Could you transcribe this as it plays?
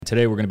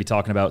today we're going to be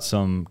talking about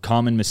some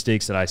common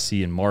mistakes that I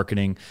see in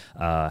marketing,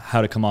 how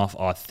to come off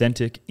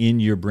authentic in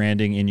your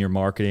branding, in your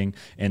marketing,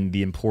 and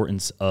the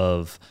importance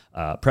of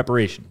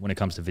preparation when it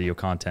comes to video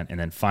content. And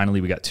then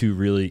finally, we got two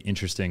really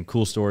interesting,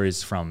 cool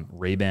stories from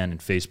Ray-Ban and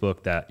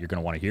Facebook that you're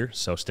going to want to hear.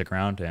 So stick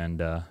around and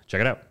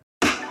check it out.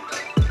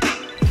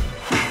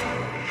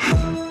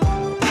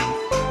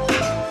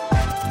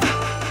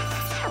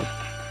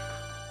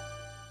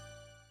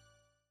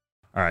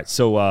 All right,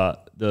 so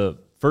the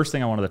first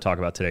thing I wanted to talk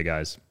about today,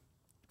 guys,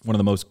 one of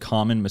the most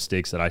common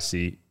mistakes that I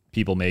see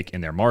people make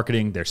in their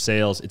marketing, their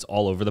sales, it's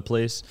all over the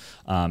place,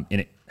 and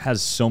it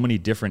has so many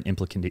different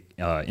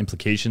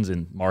implications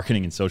in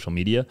marketing and social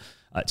media.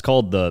 It's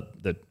called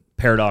the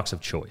paradox of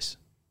choice.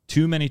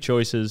 Too many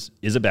choices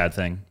is a bad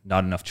thing.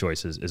 Not enough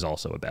choices is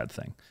also a bad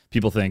thing.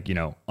 People think,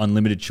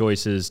 unlimited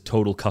choices,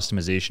 total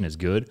customization is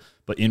good,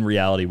 but in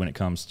reality, when it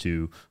comes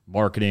to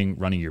marketing,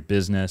 running your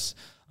business,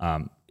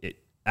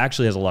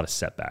 actually has a lot of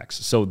setbacks.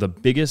 So the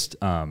biggest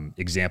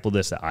example of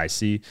this that I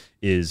see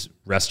is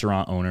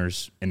restaurant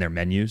owners and their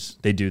menus.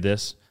 They do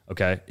this,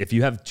 okay? If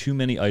you have too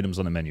many items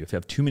on the menu, if you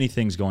have too many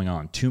things going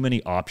on, too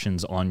many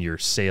options on your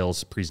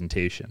sales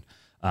presentation,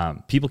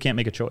 people can't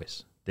make a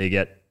choice. They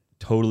get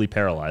totally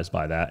paralyzed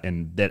by that,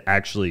 and that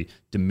actually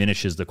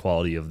diminishes the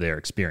quality of their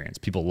experience.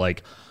 People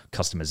like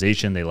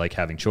customization, they like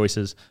having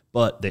choices,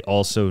 but they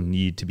also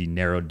need to be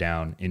narrowed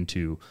down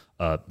into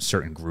a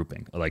certain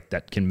grouping, like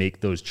that can make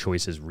those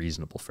choices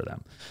reasonable for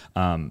them.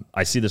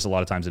 I see this a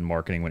lot of times in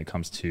marketing when it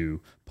comes to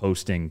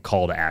posting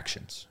call to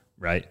actions,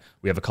 right?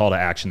 We have a call to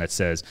action that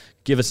says,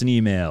 give us an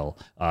email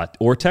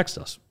or text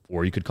us,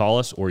 or you could call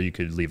us, or you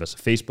could leave us a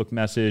Facebook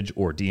message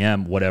or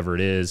DM, whatever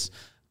it is.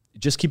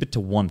 Just keep it to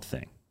one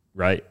thing,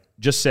 right?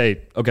 Just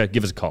say, okay,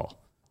 give us a call.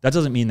 That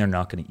doesn't mean they're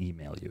not going to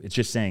email you. It's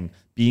just saying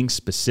being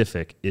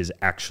specific is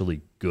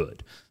actually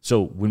good.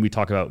 So when we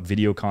talk about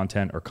video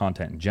content or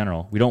content in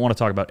general, we don't want to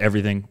talk about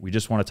everything. We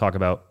just want to talk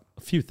about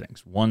a few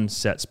things, one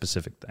set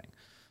specific thing.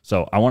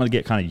 So I wanted to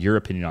get kind of your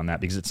opinion on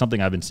that because it's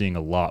something I've been seeing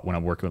a lot when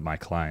I'm working with my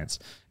clients.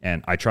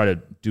 And I try to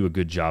do a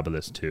good job of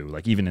this too.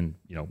 Like even in,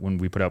 when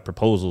we put out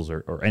proposals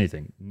or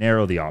anything,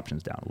 narrow the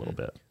options down a little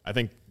bit. I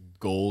think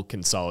goal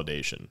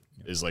consolidation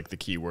is like the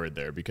key word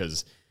there,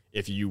 because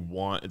if you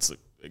want,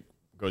 it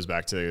goes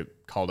back to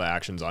call to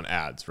actions on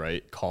ads,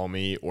 right? Call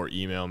me or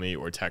email me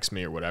or text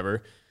me or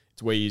whatever.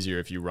 It's way easier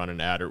if you run an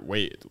ad, or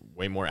way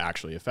more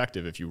actually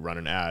effective if you run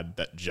an ad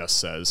that just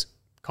says,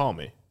 call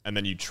me. And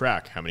then you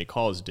track how many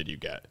calls did you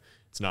get.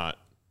 It's not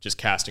just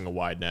casting a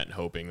wide net and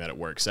hoping that it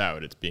works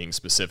out. It's being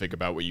specific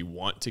about what you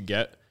want to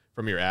get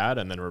from your ad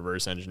and then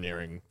reverse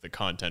engineering the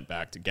content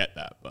back to get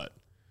that. But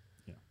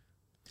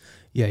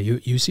yeah,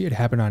 you see it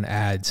happen on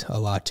ads a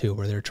lot too,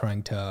 where they're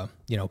trying to,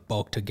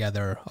 bulk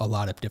together a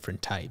lot of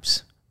different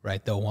types,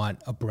 right? They'll want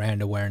a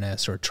brand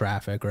awareness or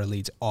traffic or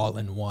leads all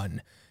in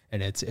one.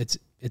 And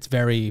it's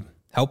very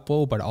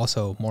helpful, but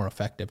also more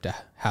effective to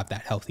have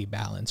that healthy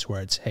balance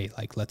where it's, hey,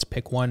 like, let's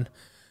pick one,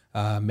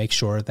 make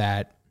sure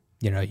that,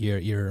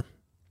 you're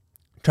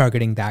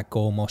targeting that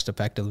goal most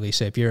effectively.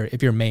 So if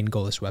your main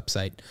goal is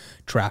website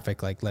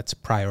traffic, like let's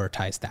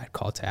prioritize that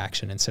call to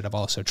action instead of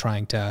also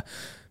trying to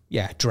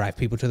drive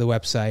people to the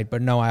website.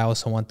 But no, I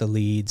also want the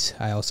leads.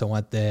 I also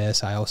want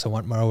this. I also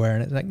want more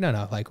awareness. Like,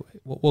 no, like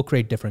we'll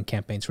create different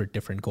campaigns for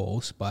different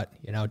goals, but,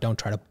 don't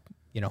try to,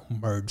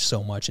 merge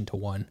so much into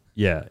one.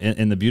 Yeah.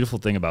 And the beautiful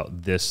thing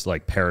about this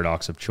like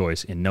paradox of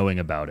choice in knowing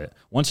about it,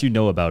 once you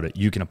know about it,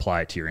 you can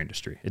apply it to your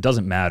industry. It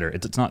doesn't matter.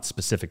 It's not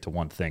specific to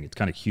one thing. It's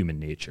kind of human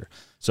nature.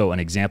 So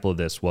an example of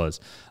this was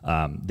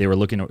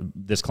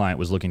this client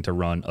was looking to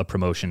run a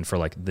promotion for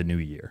like the new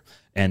year.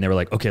 And they were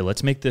like, okay,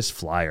 let's make this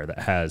flyer that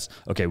has,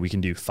 okay, we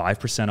can do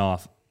 5%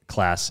 off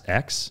class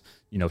X,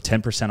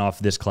 10% off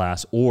this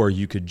class, or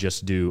you could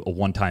just do a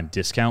one-time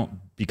discount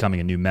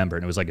becoming a new member.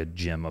 And it was like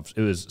it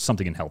was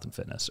something in health and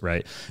fitness,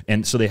 right?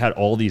 And so they had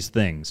all these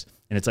things.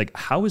 And it's like,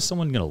 how is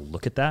someone going to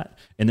look at that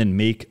and then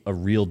make a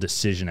real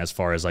decision as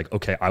far as like,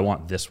 okay, I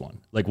want this one.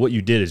 Like what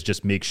you did is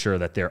just make sure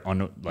that they're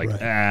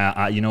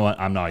you know what,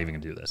 I'm not even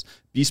going to do this.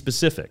 Be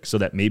specific so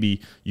that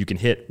maybe you can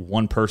hit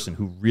one person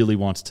who really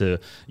wants to,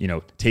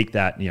 take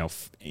that,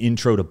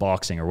 intro to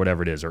boxing or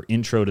whatever it is, or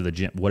intro to the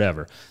gym,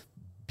 whatever.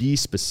 Be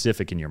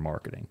specific in your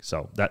marketing.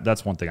 So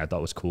that's one thing I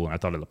thought was cool, and I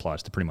thought it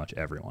applies to pretty much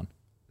everyone.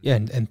 Yeah,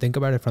 and think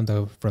about it from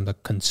the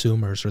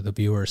consumers or the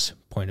viewers'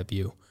 point of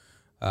view.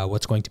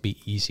 What's going to be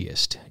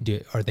easiest?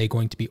 Are they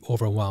going to be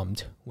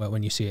overwhelmed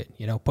when you see it?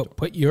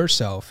 Put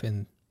yourself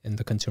in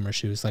the consumer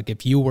shoes. Like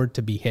if you were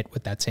to be hit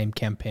with that same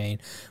campaign,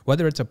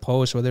 whether it's a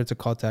post, whether it's a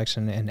call to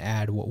action, an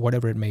ad,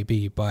 whatever it may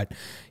be, but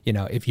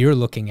if you're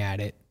looking at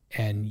it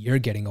and you're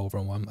getting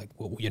overwhelmed, like,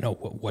 well,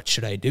 what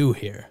should I do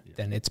here? Yeah.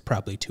 Then it's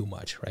probably too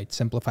much, right?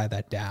 Simplify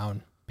that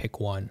down, pick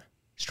one,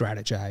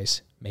 strategize,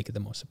 make it the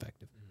most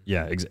effective.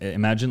 Yeah,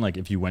 imagine like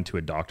if you went to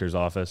a doctor's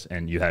office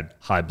and you had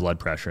high blood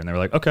pressure, and they were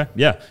like, "Okay,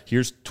 yeah,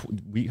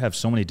 we have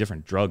so many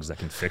different drugs that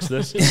can fix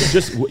this.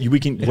 Just we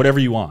can whatever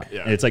you want."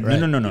 Yeah, and it's like, right.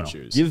 no.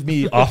 Give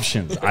me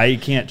options. I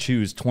can't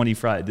choose 20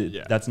 fries.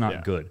 That's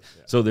not good.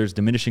 Yeah. So there's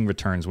diminishing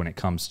returns when it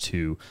comes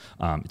to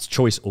it's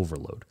choice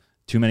overload.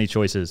 Too many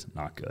choices,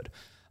 not good.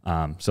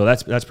 So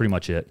that's pretty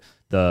much it.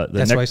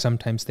 That's why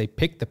sometimes they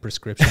pick the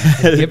prescription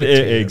and give it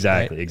to you.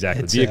 Exactly.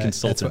 Be a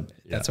consultant.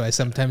 That's why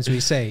sometimes we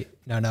say,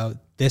 no,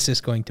 this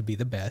is going to be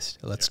the best.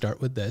 Let's start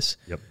with this.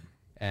 Yep.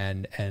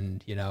 And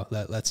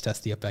let's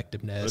test the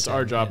effectiveness. It's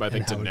our job, I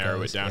think, to how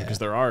narrow it down because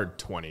there are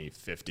 20,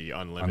 50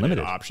 unlimited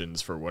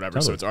options for whatever.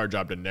 Totally. So it's our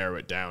job to narrow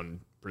it down,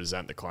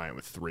 present the client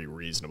with 3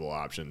 reasonable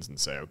options, and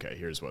say, okay,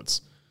 here's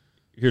what's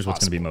going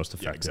to be most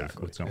effective.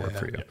 What's going to work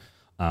for you.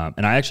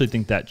 And I actually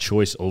think that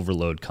choice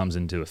overload comes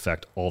into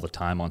effect all the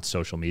time on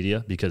social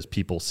media because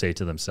people say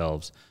to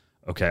themselves,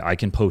 okay, I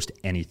can post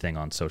anything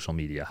on social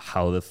media.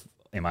 How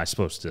am I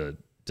supposed to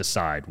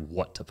decide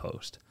what to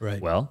post?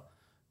 Right. Well,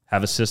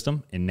 have a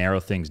system and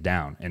narrow things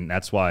down. And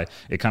that's why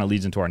it kind of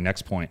leads into our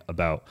next point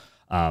about,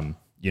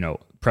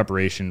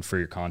 preparation for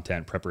your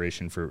content,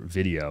 preparation for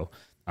video.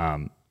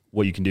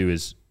 What you can do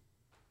is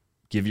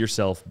give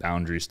yourself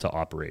boundaries to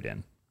operate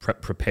in,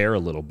 prepare a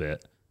little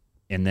bit,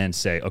 and then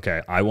say,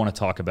 okay, I want to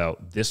talk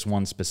about this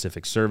one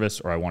specific service,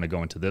 or I want to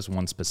go into this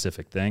one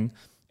specific thing,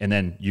 and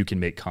then you can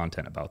make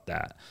content about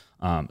that.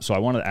 So I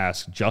wanted to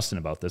ask Justin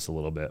about this a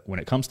little bit. When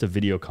it comes to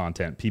video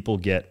content, people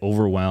get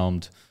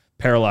overwhelmed,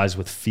 paralyzed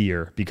with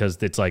fear because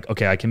it's like,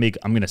 okay,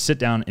 I'm going to sit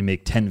down and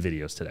make 10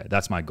 videos today.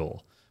 That's my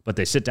goal. But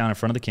they sit down in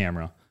front of the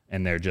camera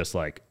and they're just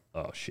like,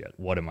 oh shit,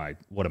 what am I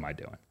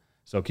doing?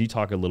 So can you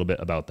talk a little bit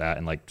about that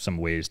and like some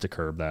ways to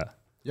curb that?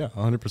 Yeah,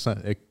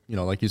 100%.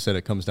 Like you said,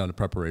 it comes down to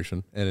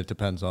preparation, and it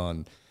depends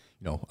on,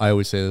 I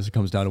always say this, it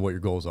comes down to what your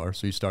goals are.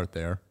 So you start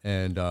there.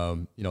 And,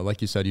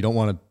 like you said, you don't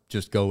want to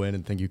just go in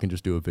and think you can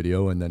just do a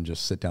video and then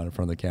just sit down in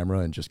front of the camera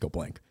and just go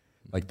blank.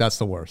 Like that's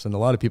the worst. And a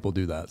lot of people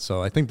do that.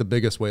 So I think the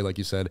biggest way, like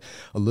you said,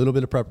 a little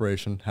bit of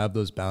preparation, have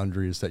those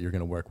boundaries that you're going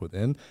to work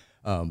within.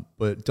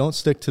 But don't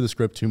stick to the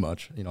script too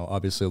much.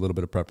 Obviously a little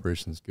bit of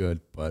preparation is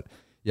good, but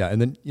yeah.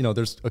 And then,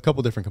 there's a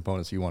couple different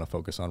components you want to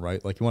focus on,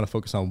 right? Like you want to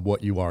focus on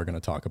what you are going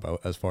to talk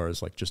about as far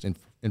as like just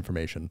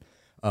information.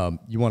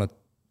 You want to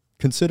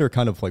consider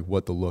kind of like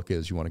what the look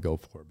is you want to go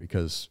for,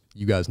 because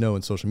you guys know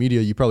in social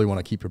media, you probably want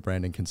to keep your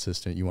branding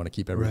consistent. You want to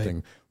keep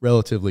everything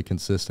relatively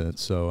consistent.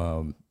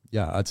 So,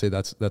 yeah, I'd say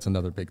that's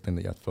another big thing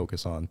that you have to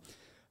focus on.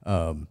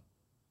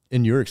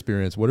 In your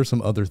experience, what are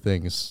some other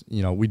things,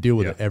 we deal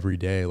with it every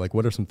day. Like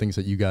what are some things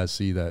that you guys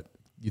see that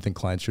you think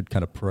clients should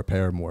kind of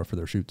prepare more for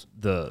their shoots?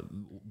 The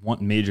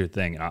one major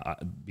thing,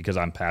 because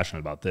I'm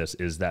passionate about this,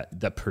 is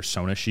that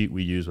persona sheet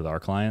we use with our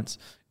clients.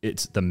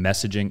 It's the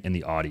messaging and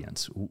the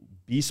audience.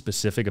 Be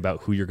specific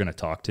about who you're going to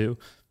talk to.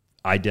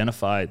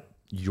 Identify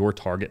your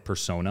target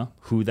persona,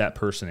 who that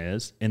person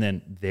is, and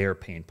then their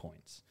pain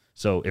points.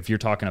 So if you're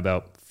talking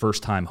about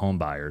first-time home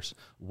buyers,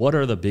 what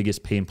are the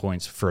biggest pain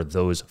points for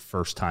those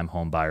first-time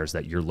home buyers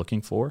that you're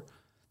looking for?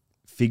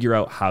 Figure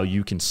out how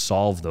you can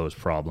solve those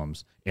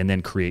problems and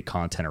then create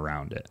content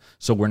around it.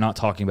 So we're not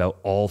talking about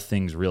all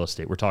things real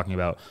estate. We're talking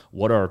about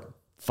what are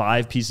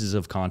 5 pieces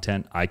of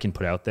content I can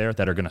put out there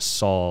that are going to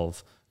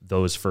solve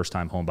those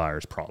first-time home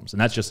buyers' problems. And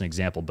that's just an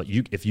example. But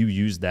if you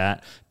use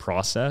that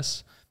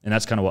process, and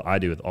that's kind of what I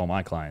do with all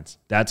my clients,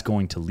 that's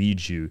going to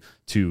lead you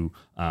to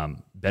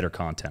better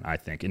content, I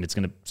think. And it's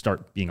going to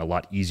start being a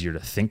lot easier to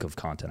think of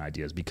content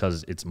ideas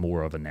because it's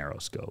more of a narrow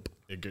scope.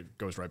 It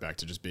goes right back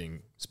to just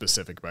being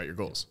specific about your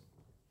goals.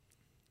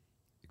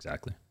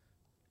 Exactly.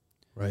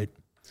 Right.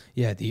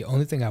 Yeah. The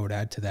only thing I would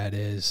add to that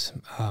is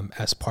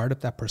as part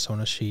of that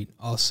persona sheet,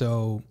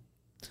 also,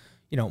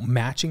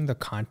 matching the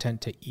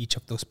content to each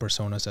of those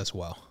personas as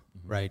well.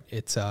 Mm-hmm. Right.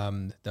 It's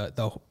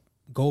the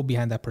goal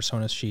behind that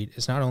persona sheet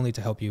is not only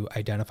to help you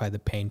identify the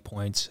pain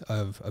points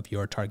of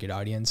your target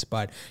audience,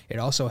 but it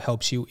also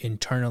helps you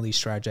internally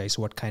strategize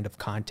what kind of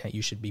content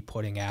you should be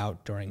putting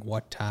out during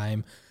what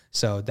time.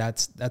 So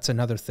that's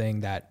another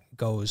thing that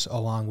goes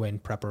along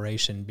with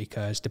preparation,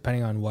 because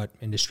depending on what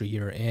industry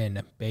you're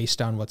in,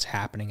 based on what's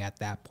happening at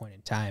that point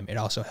in time, it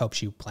also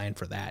helps you plan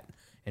for that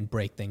and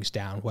break things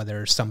down,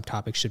 whether some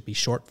topics should be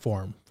short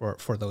form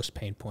for those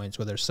pain points,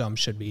 whether some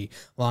should be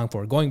long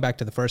form. Going back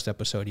to the first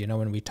episode,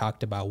 when we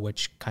talked about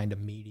which kind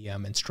of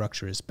medium and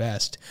structure is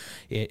best,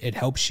 it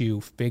helps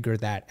you figure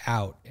that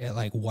out,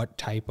 like what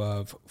type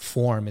of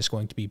form is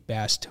going to be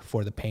best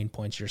for the pain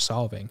points you're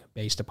solving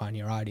based upon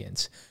your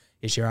audience.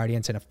 Is your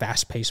audience in a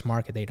fast-paced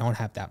market? They don't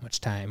have that much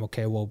time.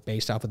 Okay, well,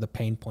 based off of the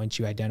pain points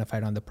you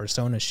identified on the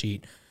persona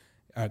sheet,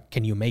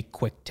 can you make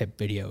quick tip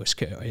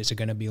videos? Is it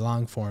going to be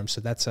long form?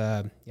 So that's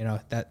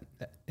that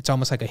it's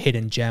almost like a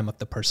hidden gem of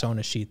the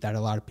persona sheet that a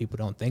lot of people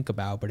don't think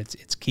about, but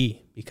it's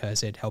key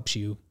because it helps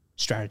you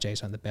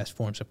strategize on the best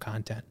forms of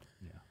content.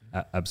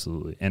 Yeah,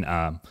 absolutely. And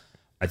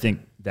I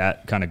think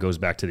that kind of goes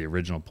back to the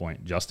original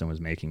point Justin was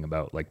making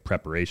about like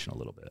preparation a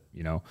little bit.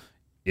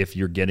 if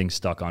you're getting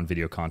stuck on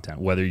video content,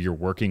 whether you're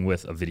working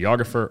with a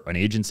videographer, an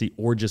agency,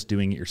 or just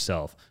doing it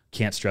yourself.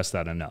 Can't stress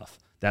that enough.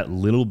 That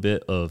little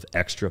bit of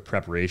extra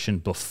preparation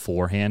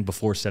beforehand,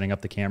 before setting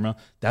up the camera,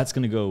 that's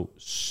going to go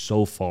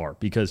so far,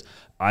 because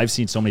I've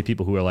seen so many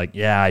people who are like,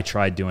 yeah, I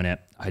tried doing it.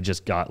 I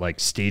just got like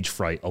stage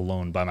fright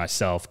alone by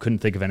myself. Couldn't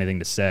think of anything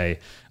to say.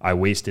 I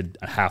wasted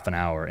a half an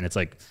hour. And it's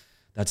like,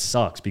 that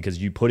sucks,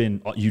 because you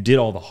did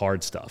all the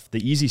hard stuff.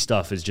 The easy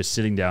stuff is just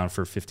sitting down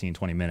for 15,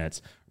 20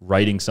 minutes,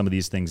 writing some of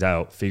these things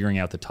out, figuring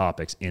out the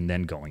topics, and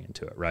then going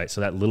into it, right?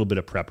 So that little bit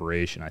of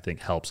preparation, I think,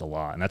 helps a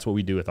lot. And that's what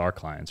we do with our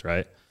clients,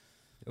 right?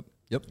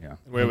 Yep. Yeah.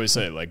 We always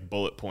say, like,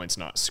 bullet points,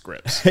 not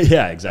scripts.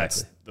 Yeah,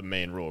 exactly. That's the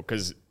main rule,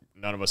 because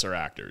none of us are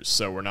actors.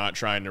 So we're not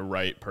trying to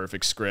write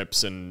perfect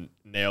scripts and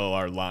nail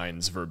our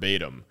lines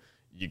verbatim.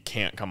 You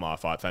can't come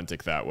off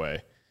authentic that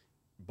way.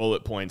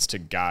 Bullet points to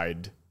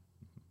guide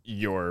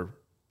your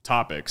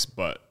topics,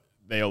 but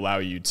they allow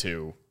you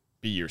to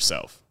be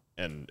yourself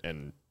and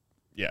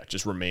yeah,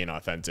 just remain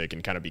authentic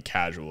and kind of be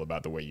casual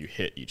about the way you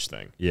hit each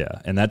thing.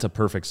 Yeah. And that's a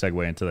perfect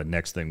segue into the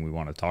next thing we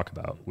want to talk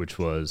about, which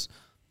was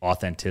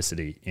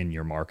authenticity in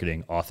your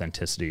marketing,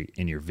 authenticity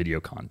in your video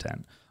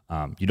content.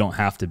 You don't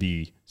have to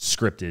be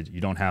scripted.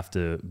 You don't have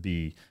to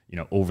be,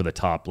 over the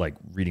top, like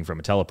reading from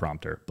a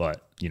teleprompter,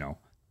 but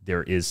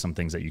there is some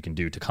things that you can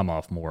do to come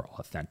off more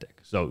authentic.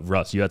 So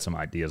Russ, you had some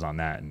ideas on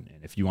that. And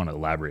if you want to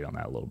elaborate on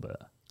that a little bit.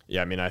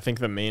 Yeah. I mean, I think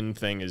the main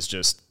thing is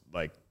just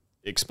like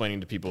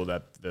explaining to people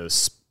that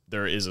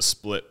there is a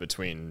split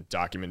between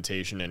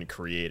documentation and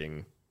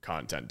creating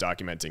content,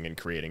 documenting and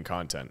creating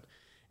content.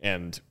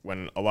 And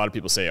when a lot of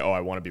people say, oh, I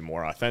want to be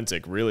more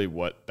authentic, really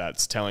what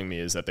that's telling me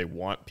is that they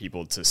want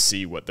people to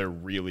see what they're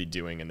really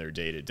doing in their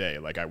day-to-day.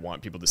 Like, I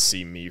want people to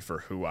see me for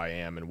who I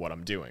am and what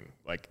I'm doing,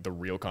 like the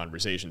real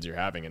conversations you're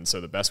having. And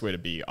so the best way to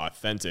be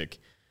authentic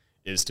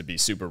is to be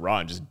super raw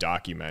and just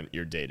document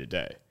your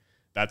day-to-day.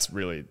 That's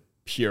really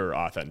pure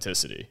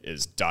authenticity,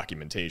 is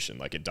documentation,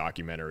 like a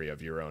documentary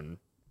of your own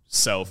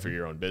self or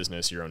your own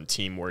business, your own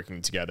team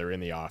working together in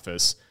the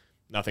office.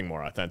 Nothing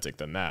more authentic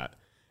than that.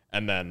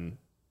 And then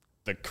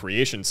the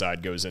creation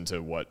side goes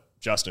into what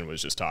Justin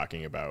was just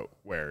talking about,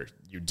 where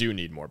you do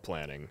need more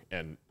planning,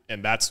 and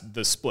that's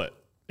the split.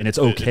 And it's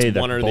okay it's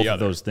that one or both the of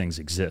other. those things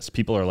exist.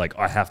 People are like,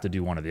 I have to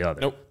do one or the other.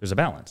 Nope. There's a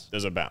balance.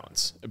 There's a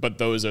balance, but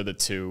those are the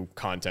two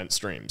content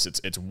streams.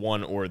 It's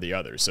one or the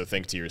other. So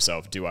think to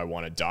yourself, do I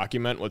want to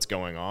document what's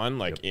going on?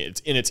 Like,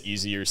 it's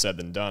easier said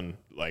than done.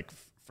 Like,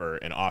 for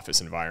an office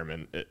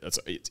environment, it's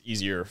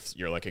easier if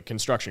you're like a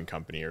construction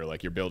company or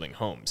like you're building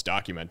homes.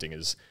 Documenting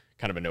is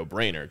kind of a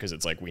no-brainer, because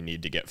it's like, we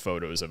need to get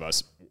photos of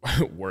us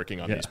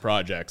working on these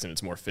projects, and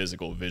it's more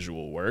physical,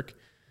 visual work.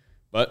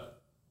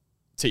 But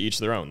to each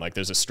their own. Like,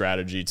 there's a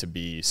strategy to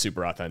be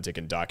super authentic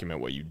and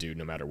document what you do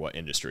no matter what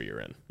industry you're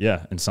in.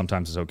 Yeah, and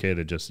sometimes it's okay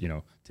to just,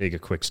 take a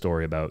quick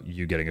story about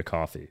you getting a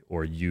coffee,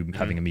 or you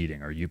having a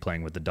meeting, or you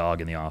playing with the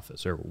dog in the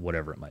office, or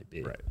whatever it might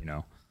be,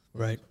 Right.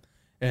 Right.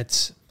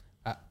 It's,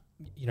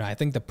 I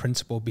think the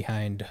principle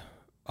behind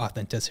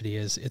authenticity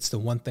is it's the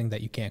one thing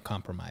that you can't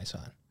compromise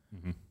on.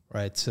 Mm-hmm.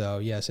 Right. So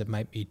yes, it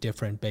might be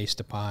different based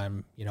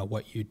upon,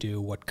 what you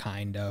do, what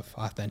kind of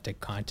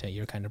authentic content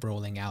you're kind of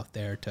rolling out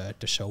there to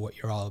show what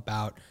you're all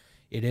about.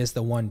 It is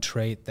the one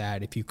trait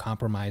that if you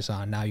compromise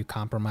on, now you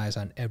compromise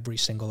on every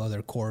single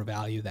other core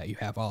value that you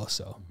have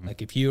also. Mm-hmm.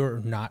 Like, if you're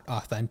not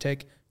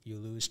authentic, you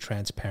lose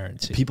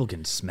transparency. People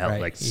can smell,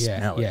 right?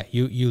 smell it. Yeah.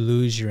 You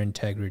lose your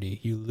integrity.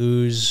 You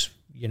lose,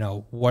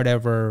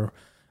 whatever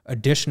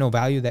additional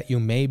value that you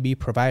may be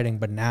providing,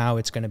 but now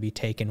it's going to be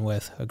taken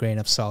with a grain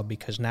of salt,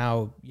 because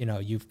now,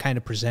 you've kind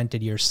of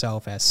presented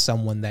yourself as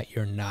someone that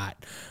you're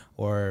not,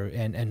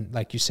 and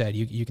like you said,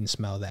 you can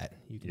smell that.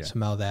 You can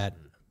smell that,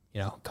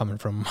 coming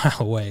from a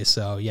mile away.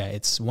 So yeah,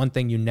 it's one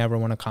thing you never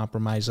want to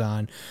compromise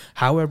on.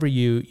 However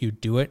you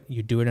do it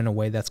in a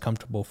way that's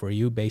comfortable for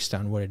you based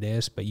on what it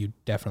is, but you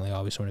definitely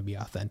always want to be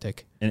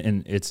authentic.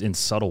 And it's in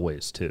subtle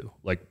ways too.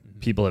 Like,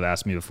 people have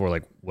asked me before,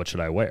 like, what should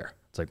I wear?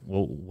 It's like,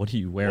 well, what do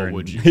you wear? What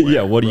would you wear?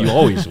 Yeah, what do you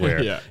always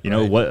wear? Yeah,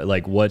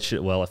 what should,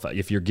 well,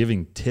 if you're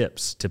giving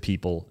tips to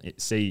people,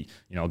 say,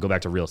 I'll go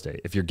back to real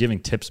estate. If you're giving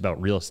tips about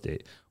real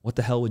estate, what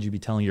the hell would you be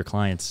telling your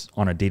clients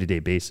on a day-to-day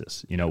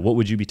basis? What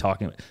would you be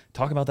talking about?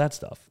 Talk about that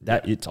stuff.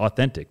 It's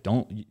authentic.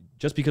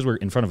 Just because we're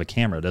in front of a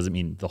camera doesn't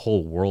mean the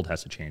whole world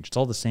has to change. It's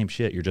all the same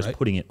shit. You're just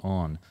putting it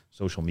on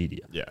social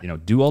media. Yeah.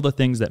 Do all the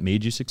things that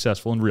made you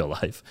successful in real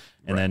life,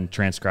 and then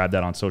transcribe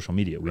that on social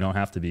media. We don't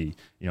have to be,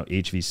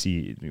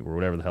 HVC or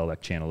whatever the hell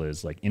that channel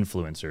is, like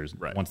influencers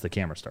once the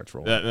camera starts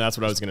rolling. That's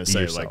what I was going to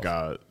say. yourself.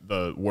 Like,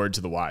 the word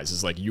to the wise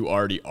is like, you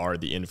already are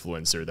the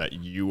influencer that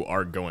you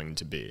are going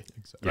to be.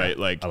 Right.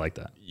 Like, I like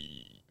that.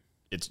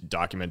 It's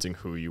documenting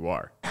who you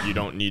are. You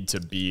don't need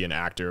to be an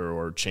actor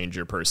or change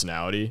your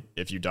personality.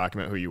 If you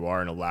document who you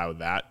are and allow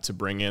that to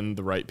bring in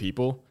the right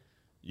people,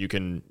 you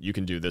can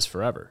do this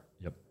forever.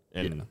 Yep.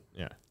 And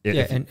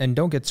and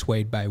don't get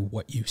swayed by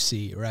what you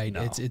see, right?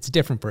 No. It's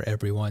different for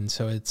everyone.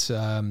 So it's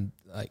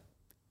like,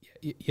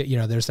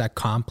 there's that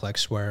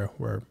complex where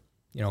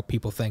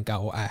people think,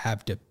 oh, I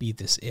have to be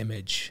this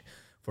image,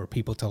 for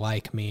people to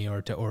like me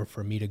or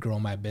for me to grow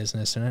my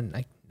business. And I'm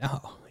like,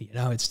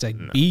 no, it's like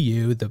be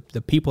you.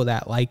 The people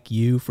that like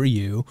you for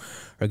you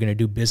are going to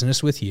do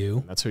business with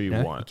you. That's who you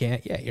want.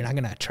 You're not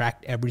going to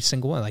attract every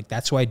single one. Like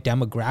that's why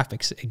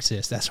demographics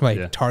exist. That's why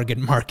target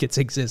markets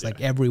exist. Like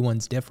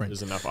everyone's different.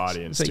 There's enough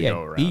audience to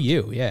go around. Be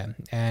you. Yeah.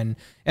 And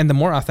the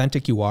more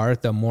authentic you are,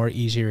 the more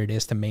easier it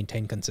is to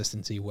maintain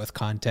consistency with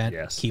content.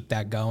 Yes. Keep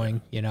that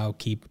going,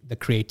 keep the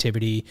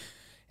creativity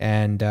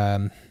and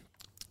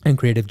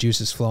creative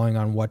juices flowing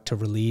on what to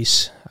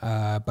release.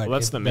 But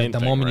that's the main the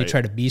thing, moment right? you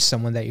try to be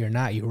someone that you're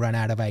not, you run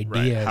out of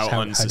ideas. Right.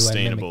 How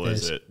unsustainable how do I mimic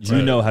is this? it?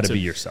 You know how to be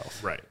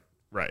yourself. Right.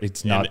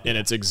 It's not, and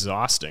it's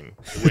exhausting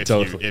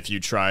if you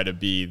try to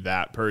be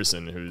that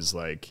person who's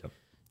like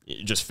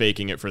just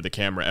faking it for the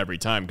camera every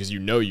time, because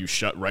you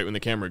shut right when the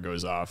camera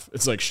goes off.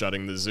 It's like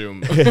shutting the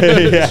Zoom,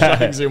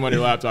 shutting Zoom on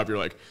your laptop. You're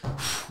like,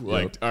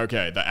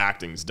 okay, the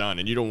acting's done,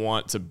 and you don't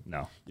want to.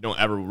 No, you don't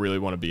ever really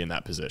want to be in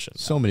that position.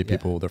 So many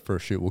people, their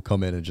first shoot will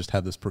come in and just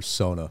have this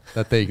persona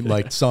that they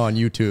like saw on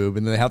YouTube,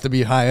 and they have to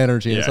be high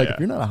energy. And it's like, if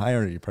you're not a high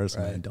energy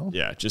person, then don't.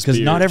 Yeah, just because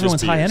not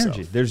everyone's just high yourself.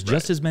 energy. There's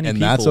just as many and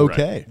people that's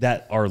okay.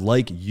 that are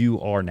like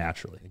you are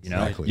naturally.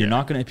 Exactly. You're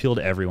not going to appeal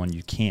to everyone.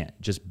 You can't.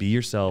 Just be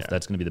yourself.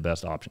 That's going to be the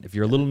best option. If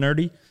you're a little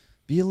nerdy,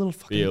 be a little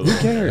fucking. Who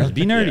cares?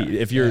 Be nerdy.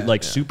 If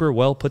you're super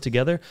well put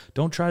together,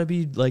 don't try to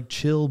be like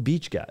chill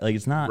beach guy. Like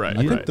it's not. Right.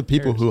 I think the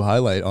people who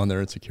highlight on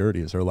their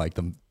insecurities are like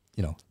them.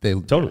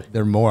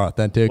 They're more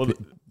authentic. Well,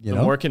 the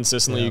more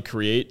consistently you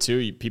create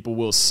too, people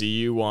will see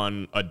you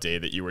on a day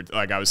that you were,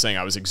 like I was saying,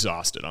 I was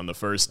exhausted on the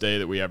first day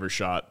that we ever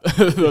shot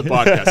the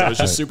podcast. I was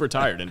just super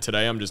tired, and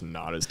today I'm just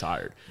not as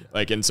tired.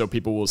 And so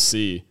people will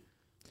see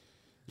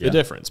the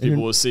difference.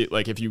 People will see,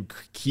 like, if you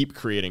keep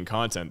creating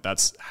content,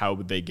 that's how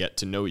they get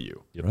to know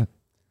you. Right.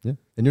 Yeah.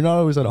 And you're not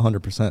always at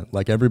 100%.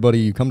 Like everybody,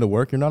 you come to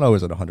work, you're not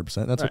always at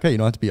 100%. That's okay. You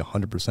don't have to be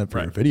 100%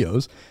 for your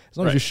videos as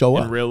long as you show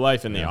up. In real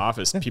life, in the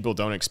office, people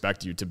don't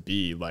expect you to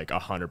be like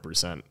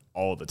 100%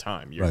 all the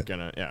time. You're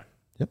gonna,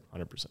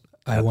 100%.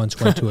 I once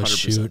went to a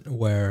shoot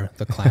where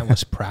the client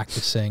was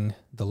practicing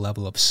the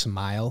level of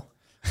smile.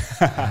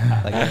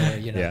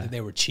 They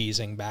were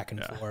cheesing back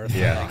and forth.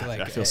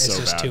 I feel so is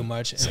this bad. too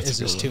much? Is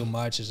this too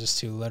much? Is this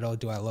too little?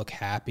 Do I look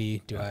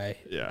happy? Do I?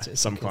 Yeah.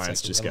 Some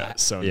clients just get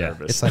so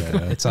nervous.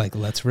 It's like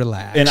let's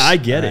relax. And I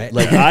get it.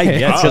 Like I get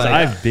it because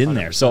I've been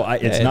there. So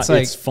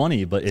it's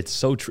funny, but it's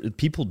so true.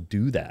 People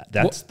do that.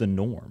 That's the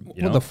norm.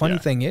 Well, the funny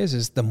thing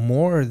is the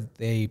more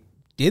they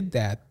did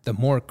that, the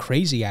more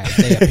crazy eyed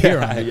they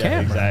appear on the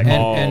camera. Exactly.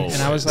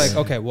 And I was like,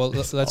 okay, well,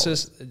 let's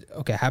just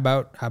how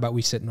about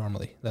we sit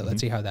normally?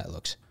 Let's see how that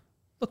looks.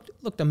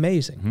 Looked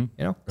amazing.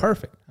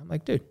 Perfect. I'm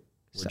like, dude,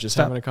 we're just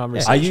having a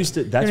conversation. I used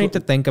to. That's you need to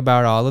think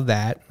about all of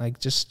that. Like,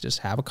 just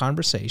have a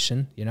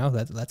conversation.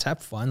 Let's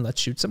have fun.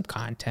 Let's shoot some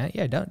content.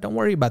 Yeah, don't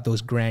worry about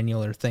those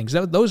granular things.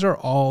 Those are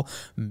all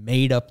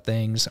made up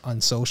things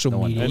on social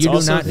media. You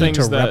do not need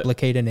to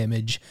replicate an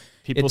image.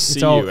 People see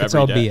you every day. It's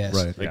all BS.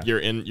 Right. Like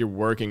you're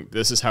working.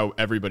 This is how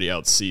everybody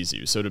else sees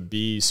you. So to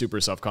be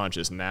super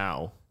self-conscious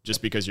now,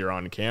 just because you're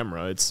on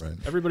camera, it's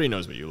everybody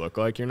knows what you look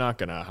like. You're not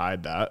gonna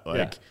hide that.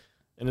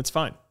 And it's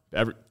fine.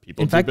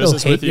 People in fact, they'll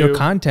hate your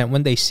content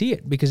when they see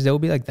it because they'll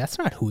be like, "That's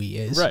not who he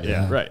is." Right.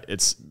 Yeah. Right.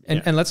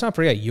 And let's not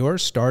forget, your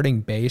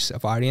starting base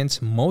of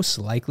audience, most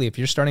likely, if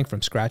you're starting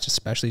from scratch,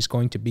 especially, is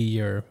going to be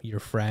your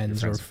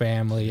friends or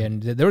family,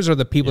 and those are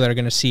the people that are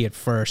going to see it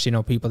first.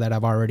 People that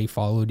have already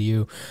followed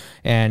you,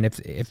 and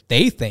if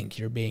they think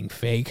you're being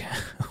fake,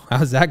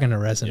 how's that going to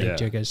resonate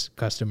to your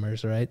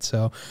customers, right?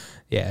 So,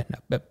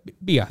 but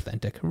be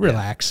authentic,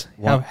 relax,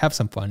 have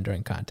some fun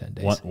during content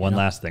days. One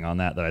last thing on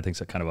that I think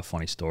is kind of a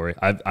funny story.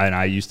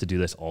 I used to do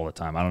this all the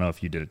time. I don't know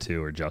if you did it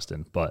too or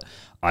Justin, but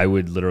I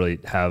would literally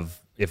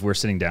have, if we're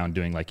sitting down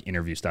doing like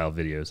interview style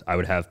videos, I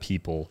would have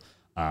people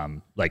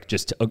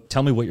just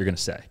tell me what you're going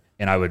to say.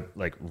 And I would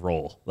like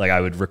roll, like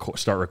I would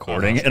start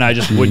recording, and I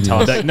just wouldn't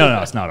tell them.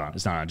 No, it's not on.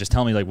 It's not on. Just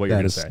tell me like what you're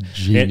gonna say.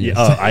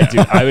 I do.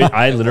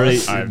 I literally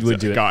would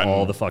do it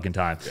all the fucking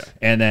time. Yeah.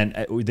 And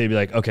then they'd be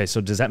like, "Okay,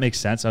 so does that make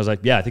sense?" I was like,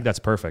 "Yeah, I think that's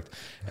perfect."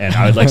 And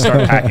I would like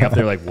start packing up.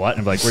 They're like, "What?"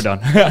 And I'm like, "We're done."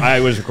 I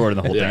was recording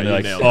the whole thing.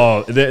 They're like,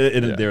 "Oh,"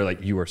 they're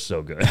like, "You are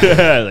so good."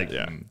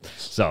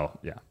 So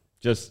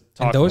just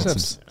talk. Those have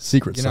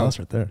secret sauce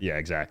right there. Yeah,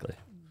 exactly.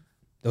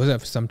 Those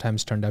have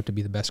sometimes turned out to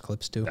be the best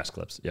clips too. Best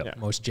clips, yeah.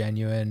 Most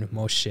genuine,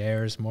 most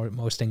shares,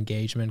 most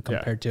engagement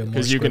compared to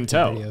because you can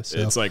tell. Videos, so.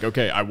 It's like,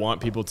 okay, I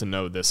want people to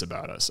know this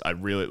about us. I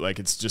really like.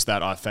 It's just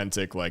that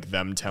authentic, like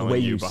them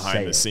telling you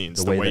behind the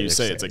scenes, the way you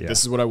say it. It's like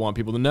this is what I want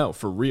people to know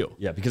for real.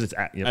 Yeah, because it's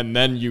and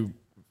then you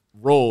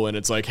roll and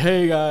it's like,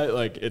 hey guys,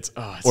 like it's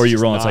or you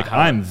roll and it's like,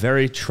 I'm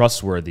very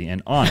trustworthy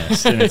and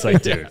honest, and it's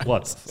like, dude,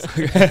 what's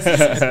come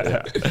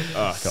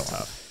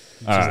on.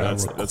 All right,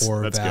 that's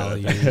good.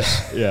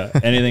 Yeah.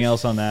 Anything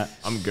else on that?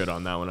 I'm good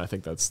on that one. I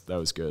think that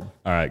was good.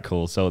 All right,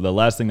 cool. So the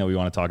last thing that we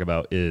want to talk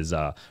about is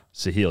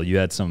Sahil. You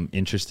had some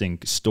interesting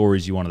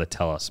stories you wanted to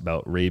tell us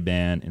about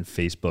Ray-Ban and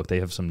Facebook. They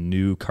have some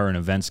new current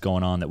events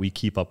going on that we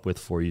keep up with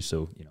for you,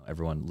 so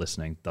everyone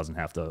listening doesn't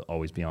have to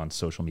always be on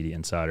Social Media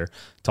Insider.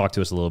 Talk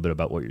to us a little bit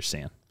about what you're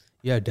seeing.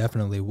 Yeah,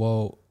 definitely.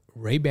 Well,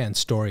 Ray-Ban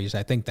Stories,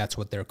 I think that's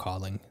what they're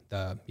calling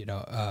the,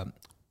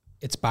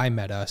 it's by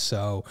Meta.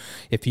 So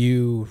if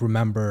you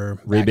remember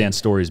Ray-Ban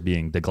Stories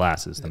being the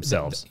glasses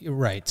themselves.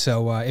 Right.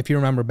 So if you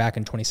remember back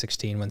in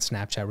 2016 when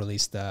Snapchat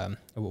released the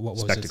what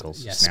was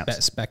Spectacles. it? Yeah,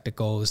 Snaps.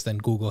 Spectacles. Then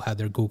Google had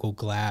their Google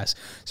Glass.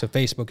 So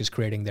Facebook is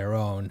creating their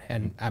own,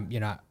 and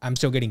I'm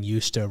still getting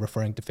used to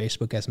referring to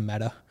Facebook as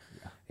Meta.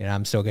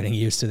 I'm still getting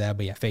used to that,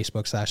 but yeah,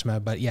 Facebook/Meta.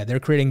 But yeah,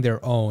 they're creating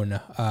their own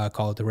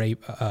called the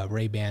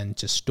Ray-Ban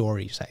just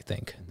Stories. I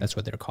think that's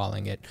what they're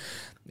calling it,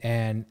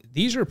 and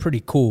these are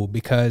pretty cool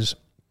because.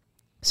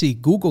 See,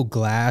 Google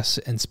Glass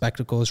and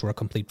Spectacles were a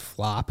complete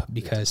flop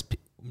because,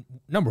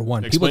 number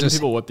one, Explain to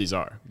people what these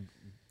are.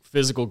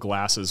 Physical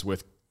glasses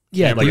with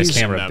like a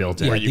camera built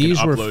in. Yeah, where you these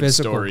can were upload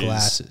physical stories.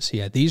 glasses.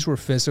 Yeah, these were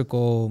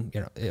physical.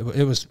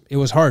 It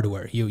was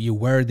hardware. You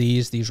wear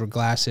these. These were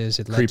glasses.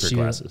 It lets Creeper you.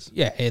 glasses.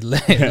 Yeah, it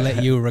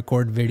let you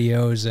record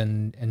videos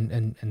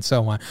and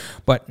so on.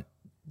 But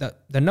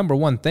the number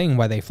one thing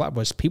why they flopped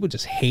was people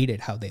just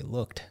hated how they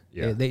looked.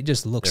 Yeah. They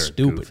just looked They're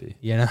stupid. goofy.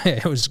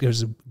 It was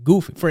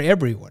goofy for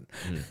everyone.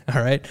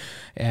 All right,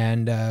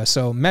 and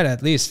so Meta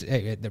at least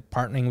they're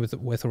partnering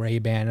with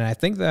Ray-Ban, and I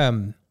think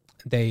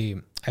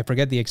I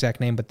forget the exact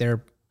name, but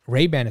their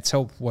Ray-Ban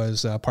itself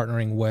was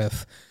partnering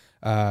with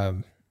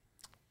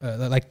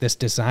like this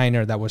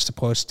designer that was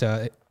supposed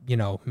to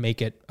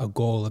make it a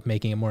goal of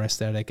making it more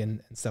aesthetic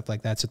and stuff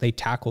like that. So they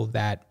tackled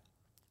that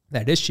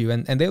issue,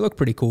 and they look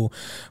pretty cool.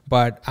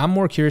 But I'm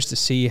more curious to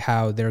see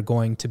how they're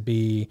going to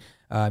be.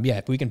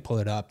 If we can pull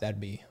it up, that'd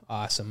be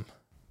awesome.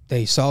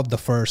 They solved the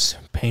first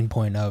pain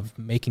point of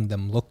making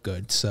them look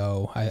good,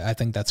 so I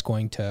think that's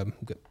going to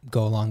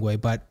go a long way.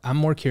 But I'm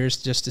more curious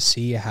just to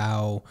see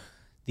how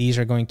these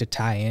are going to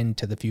tie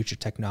into the future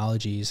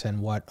technologies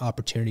and what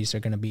opportunities they're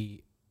going to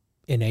be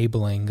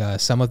enabling.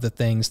 Some of the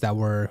things that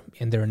were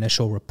in their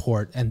initial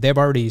report, and they've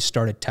already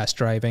started test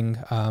driving,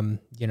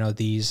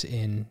 these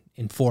in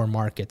 4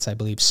 markets, I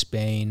believe: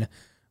 Spain,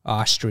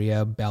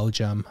 Austria,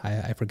 Belgium.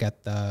 I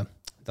forget the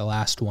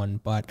last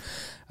one, but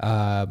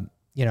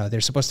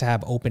they're supposed to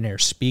have open air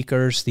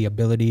speakers, the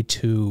ability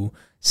to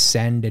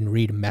send and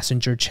read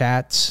messenger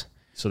chats.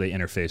 So they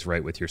interface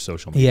right with your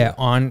social media.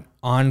 Yeah,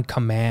 on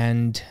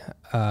command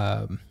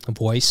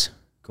voice.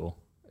 Cool.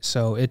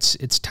 So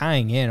it's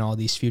tying in all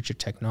these future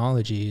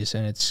technologies,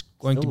 and it's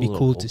going to be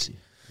cool to see.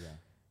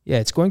 Yeah,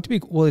 it's going to be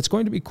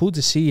cool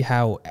to see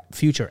how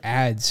future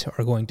ads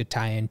are going to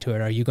tie into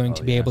it. Are you going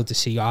to be able to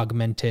see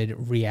augmented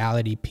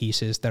reality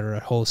pieces that are a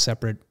whole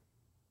separate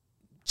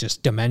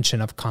just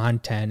dimension of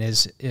content?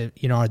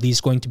 Are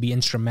these going to be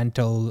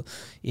instrumental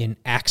in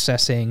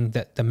accessing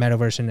the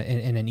metaverse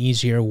in an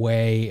easier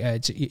way?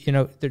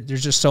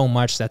 There's just so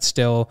much that's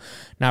still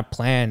not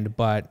planned,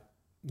 but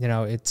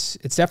it's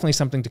definitely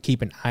something to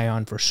keep an eye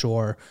on for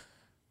sure.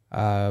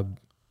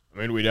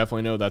 We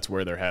definitely know that's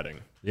where they're heading.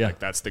 Yeah. Like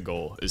that's the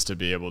goal, is to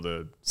be able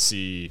to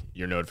see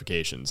your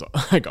notifications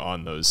like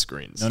on those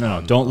screens. No.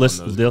 Don't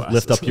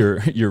lift up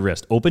your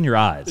wrist. Open your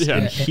eyes. Yeah.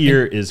 And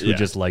here is who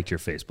just liked your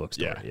Facebook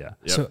story. Yeah.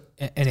 Yep. So,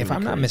 and if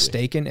I'm not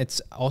mistaken,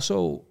 it's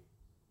also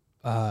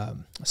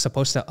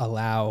supposed to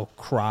allow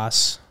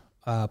cross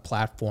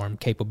platform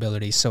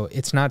capabilities. So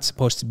it's not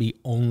supposed to be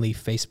only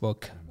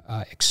Facebook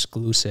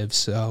exclusive.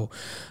 So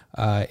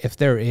if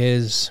there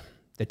is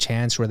the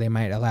chance where they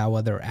might allow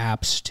other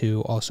apps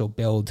to also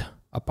build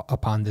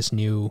upon this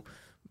new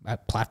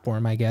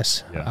platform, I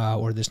guess,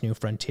 or this new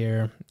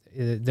frontier,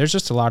 there's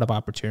just a lot of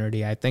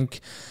opportunity, I think.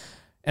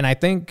 And I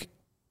think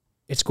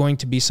it's going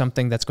to be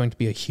something that's going to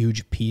be a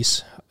huge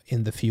piece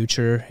in the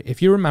future.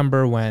 If you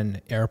remember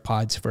when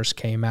AirPods first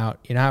came out,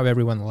 you know how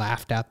everyone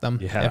laughed at them?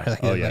 Yeah.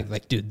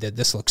 Like, dude,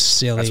 this looks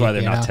silly. That's why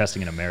they're not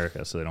testing in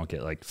America, so they don't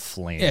get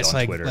flamed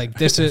on Twitter. Like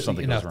this is,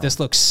 this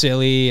looks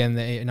silly, and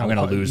I'm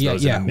gonna lose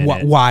those in a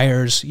minute.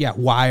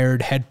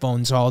 Wired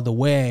headphones all the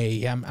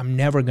way. I'm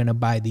never gonna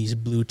buy these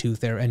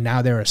Bluetooth and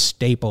now they're a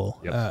staple,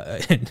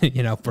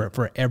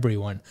 for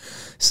everyone.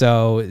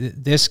 So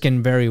this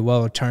can very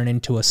well turn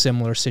into a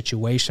similar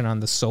situation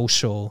on the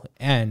social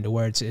end,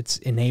 where it's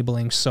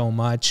enabling so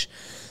much.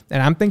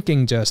 And I'm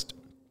thinking just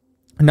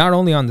not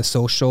only on the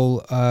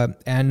social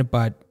end,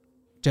 but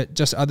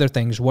just other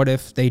things. What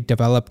if they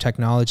develop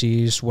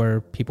technologies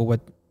where people with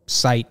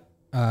sight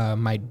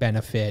might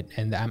benefit?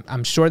 And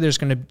I'm sure there's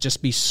going to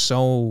just be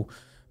so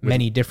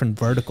many different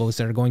verticals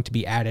that are going to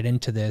be added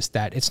into this,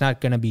 that it's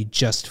not going to be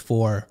just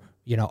for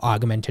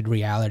augmented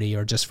reality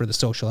or just for the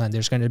social end.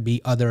 There's going to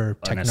be other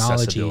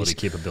technologies, accessibility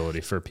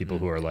capability for people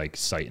who are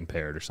sight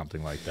impaired or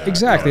something like that.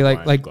 Exactly.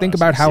 Like think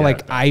about how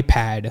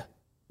iPad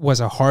was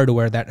a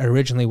hardware that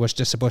originally was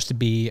just supposed to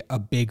be a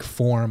big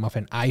form of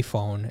an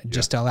iPhone,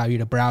 just to allow you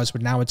to browse,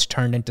 but now it's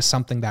turned into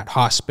something that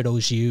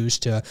hospitals use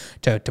to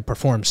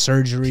perform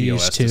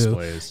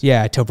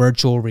surgeries, to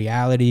virtual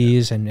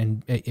realities,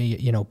 and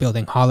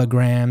building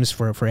holograms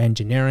for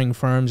engineering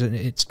firms, and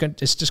it's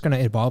just going to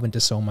evolve into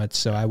so much.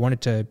 So I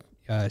wanted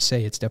to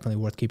say it's definitely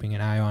worth keeping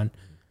an eye on.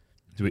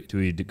 Do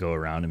we go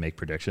around and make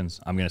predictions?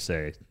 I'm going to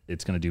say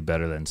it's going to do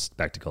better than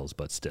Spectacles,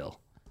 but still.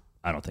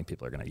 I don't think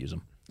people are going to use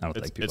them. I don't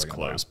think people It's are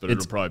gonna close, buy but 'em.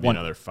 it'll probably be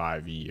another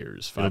 5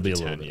 years, 5 be to a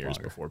little 10 bit years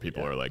longer. before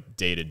people are like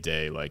day to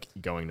day, like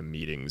going to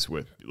meetings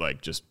with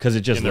like just 'Cause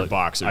it just in their look-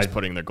 boxers,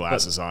 putting their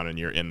glasses on, and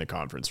you're in the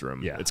conference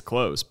room. Yeah. It's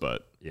close,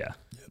 but Yeah.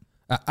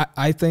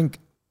 I think,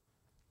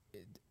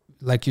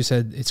 like you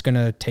said, it's going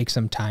to take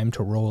some time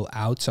to roll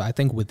out. So I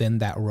think within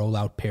that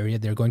rollout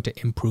period, they're going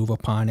to improve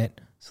upon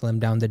it, slim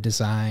down the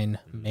design,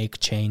 make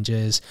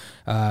changes.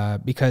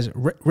 Because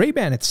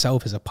Ray-Ban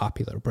itself is a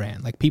popular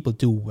brand. Like people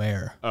do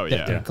wear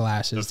their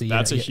glasses.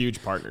 that's a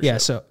huge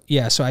partnership.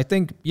 So I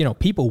think,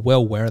 people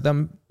will wear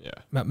them.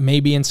 Yeah.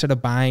 Maybe instead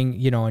of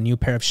buying, a new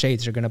pair of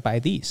shades, they're going to buy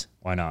these.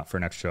 Why not? For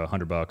an extra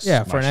 $100.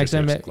 Yeah, for an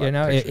extra,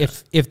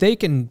 if they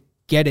can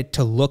get it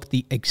to look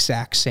the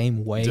exact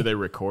same way. Do they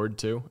record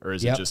too, or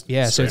is it just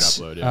so straight it's,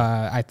 upload?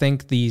 Yeah. I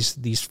think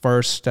these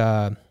first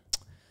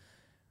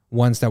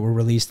ones that were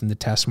released in the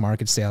test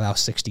markets, they allow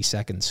 60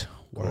 seconds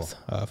worth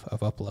of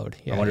upload.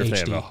 Yeah, I wonder if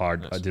they HD. have a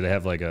hard. Do they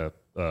have like a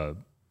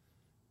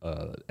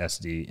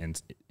SD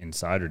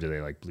inside, or do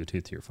they like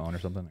Bluetooth to your phone or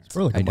something?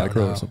 Or like I a don't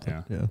micro know. or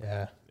something. Yeah.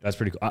 Yeah. That's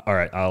pretty cool. All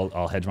right,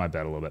 I'll hedge my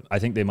bet a little bit. I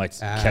think they might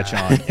catch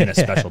on in a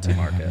specialty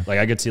market. Like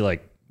I could see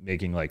like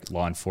making like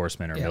law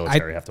enforcement or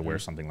military have to wear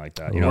something like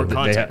that. Or they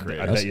content have,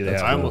 creators. I bet you they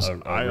have I almost a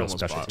real bought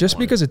specialty. Just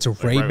one. because it's a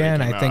Like, right when it Ray-Ban,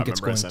 came I out, think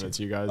it's remember going I sent to. it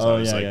to you guys. Oh, I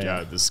was yeah, like, yeah,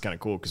 yeah. this is kind of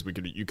cool because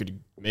you could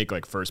make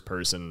like first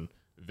person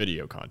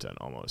video content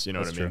almost. You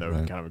know That's what I mean? true. That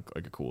would be kind of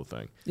like a cool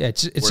thing. Yeah,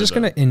 it's Whereas just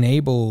going to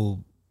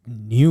enable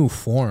new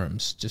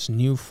forms, just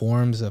new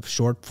forms of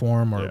short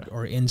form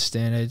or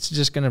instant. It's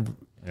just going to.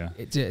 Yeah.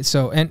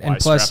 And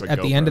plus, strap a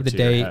at the GoPro end of the to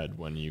your day, head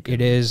when you can, it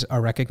is a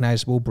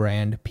recognizable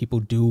brand. People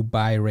do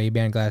buy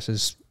Ray-Ban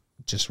glasses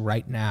just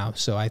right now.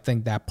 So I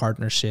think that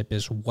partnership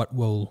is what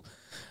will.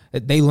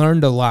 They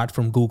learned a lot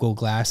from Google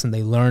Glass, and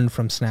they learned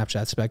from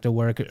Snapchat Spectre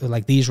work.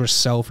 Like these were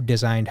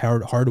self-designed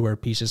hardware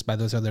pieces by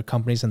those other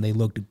companies, and they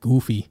looked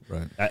goofy.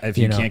 Right. If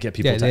you can't get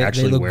people to they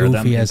actually look wear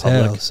them goofy in as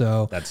public, hell.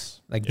 So that's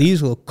like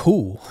these look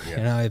cool.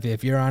 Yeah.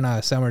 If you're on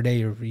a summer day,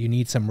 you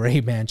need some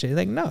Ray-Ban shit.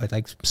 Like no,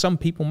 like some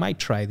people might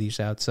try these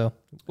out. So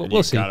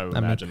we'll see. Gotta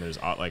imagine there's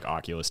like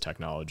Oculus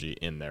technology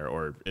in there,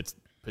 or it's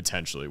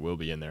potentially will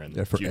be in there in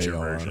the for future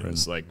AR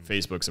versions. Like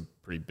Facebook's a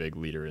pretty big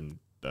leader in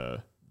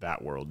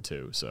that world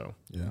too. So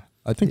yeah,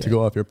 I think to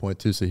go off your point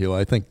too, Sahil,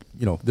 I think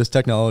this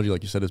technology,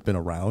 like you said, has been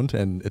around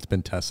and it's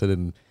been tested,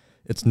 and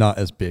it's not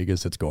as big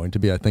as it's going to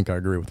be. I think I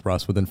agree with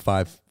Russ. Within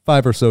five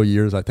or so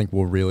years, I think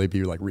we'll really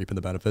be like reaping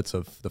the benefits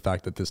of the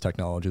fact that this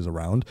technology is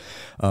around.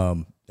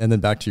 And then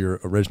back to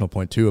your original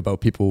point too about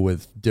people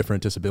with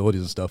different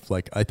disabilities and stuff.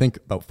 Like I think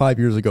about 5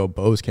 years ago,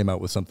 Bose came out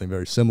with something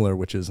very similar,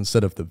 which is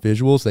instead of the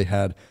visuals, they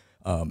had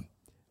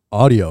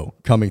audio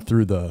coming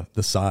through the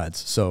sides.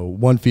 So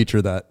one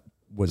feature that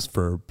was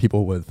for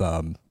people with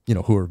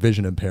who are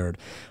vision impaired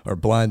or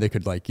blind, they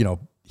could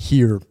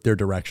hear their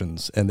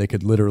directions, and they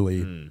could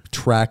literally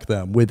track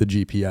them with the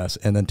GPS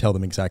and then tell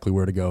them exactly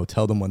where to go,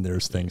 tell them when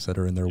there's things that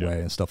are in their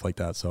way and stuff like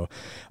that. So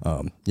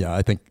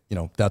I think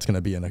that's going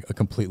to be a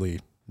completely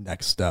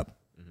next step.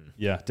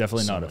 Yeah,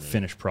 definitely not a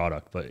finished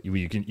product, but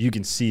you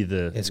can see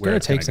the. It's going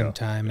to take some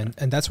time,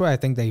 and that's why I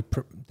think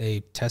they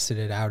tested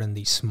it out in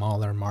these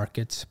smaller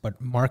markets, but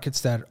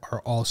markets that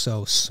are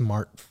also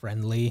smart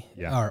friendly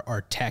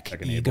are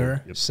tech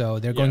eager, so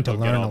they're going to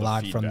learn a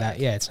lot from that.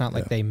 Yeah, it's not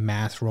like they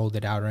mass rolled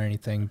it out or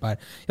anything,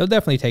 but it'll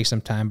definitely take some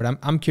time. But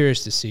I'm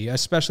curious to see,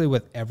 especially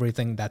with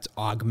everything that's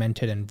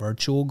augmented and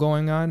virtual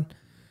going on.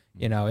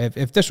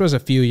 If this was a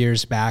few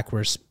years back,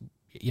 where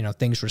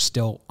things were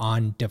still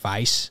on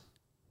device.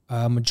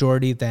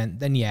 Majority,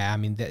 then yeah, I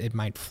mean it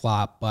might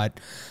flop.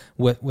 But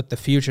with the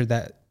future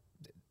that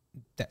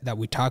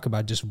we talk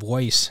about, just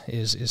voice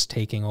is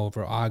taking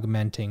over,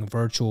 augmenting,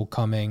 virtual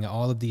coming,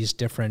 all of these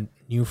different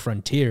new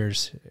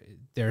frontiers.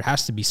 There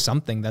has to be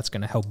something that's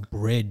going to help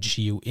bridge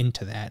you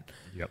into that.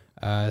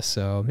 Yep.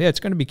 So yeah, it's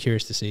going to be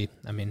curious to see.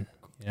 I mean,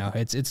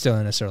 it's still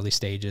in its early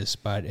stages,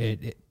 but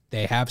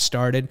they have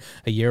started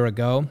a year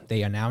ago.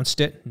 They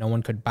announced it. No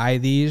one could buy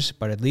these,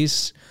 but at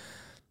least.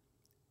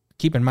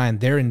 Keep in mind,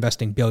 they're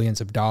investing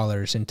billions of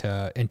dollars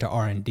into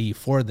R&D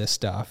for this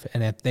stuff.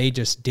 And if they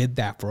just did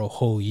that for a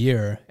whole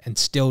year and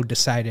still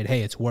decided,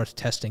 hey, it's worth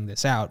testing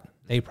this out,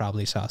 they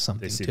probably saw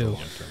something too.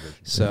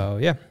 So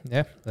yeah,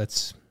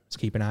 let's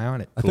keep an eye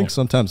on it. I think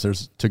sometimes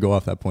to go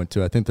off that point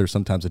too, I think there's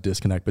sometimes a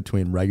disconnect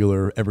between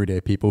regular everyday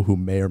people who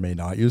may or may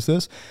not use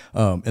this,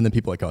 and then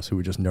people like us who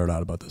would just nerd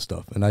out about this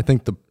stuff. And I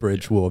think the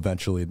bridge will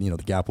eventually, the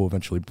gap will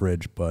eventually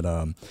bridge, but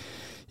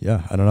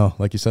yeah, I don't know.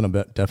 Like you said, I'm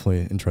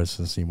definitely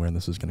interested in seeing where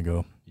this is going to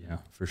go. Yeah,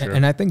 for sure.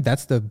 And I think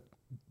that's the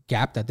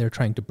gap that they're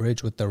trying to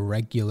bridge with the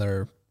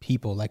regular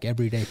people, like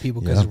everyday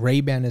people, because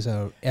Ray-Ban is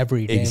a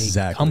everyday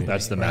company.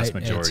 That's the mass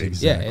majority.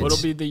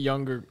 It'll be the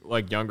younger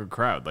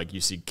crowd. Like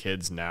you see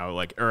kids now,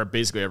 or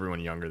basically everyone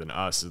younger than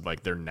us is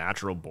like they're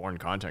natural born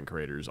content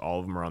creators. All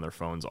of them are on their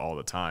phones all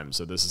the time.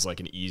 So this is like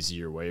an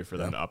easier way for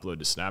them to upload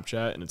to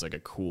Snapchat, and it's like a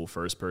cool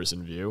first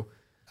person view.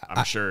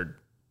 I'm sure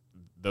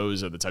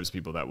those are the types of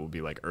people that will be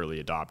like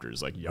early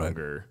adopters, like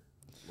younger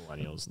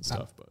millennials and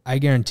stuff. But I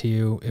guarantee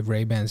you, if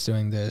Ray-Ban's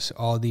doing this,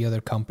 all the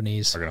other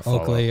companies, Are gonna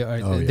follow.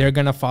 Oakley, they're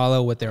going to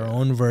follow with their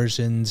own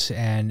versions,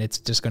 and it's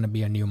just going to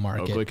be a new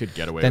market. Oakley could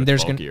get away Then with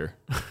there's bulk gonna- gear.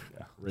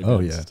 Oh,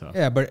 Ray-Bans yeah. is tough.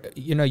 Yeah, but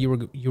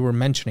you were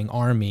mentioning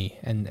Army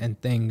and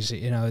things,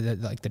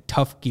 like the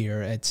tough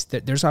gear. It's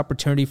there's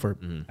opportunity for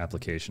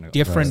Application.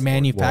 different Right.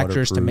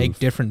 manufacturers to make Waterproof.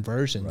 different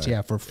versions. Right.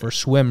 Yeah, for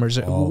swimmers,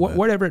 All of it.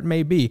 whatever it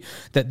may be.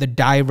 The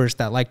divers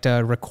that like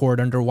to record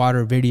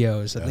underwater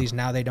videos, at least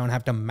now they don't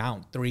have to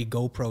mount 3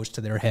 GoPros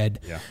to their head.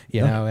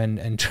 Yeah.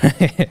 And try.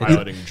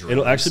 Piloting drones.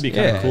 It'll actually be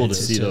kind of Yeah, cool to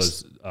it's see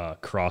just- those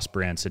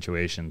cross-brand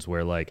situations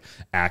where like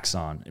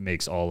Axon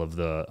makes all of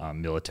the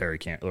military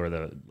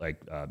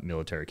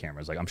military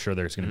cameras. Like I'm sure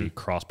there's going to be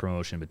cross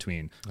promotion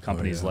between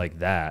companies like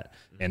that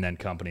and then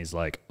companies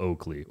like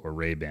Oakley or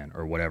Ray-Ban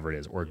or whatever it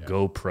is, or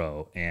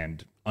GoPro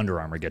and Under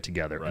Armour get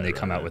together and they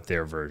come out with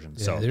their version.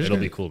 So there's it'll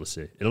gonna- be cool to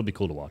see. It'll be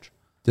cool to watch.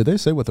 Did they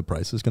say what the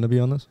price is going to be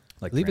on this?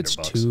 Like I believe it's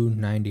 $300.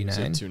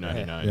 $299.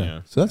 $299.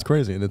 Yeah. So that's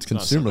crazy, and it's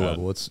not so consumer bad.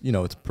 level. It's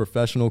it's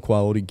professional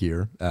quality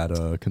gear at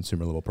a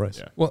consumer level price.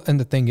 Yeah. Well, and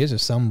the thing is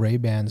some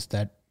Ray-Bans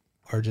that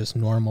are just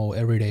normal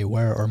everyday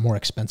wear are more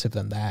expensive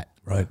than that.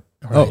 Right.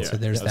 Right. Oh, So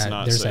there's That's that.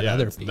 not- There's so that yeah,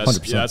 other that's- piece. That's,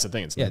 100%. yeah, that's the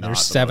thing. It's Yeah, not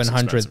there's the most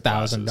expensive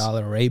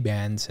 $700,000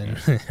 Ray-Bans, and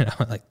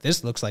like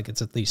this looks like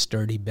it's at least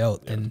sturdy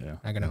built and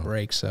not gonna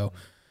break. So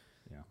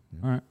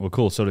All right. Well,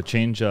 cool. So to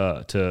change,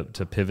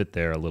 to pivot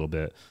there a little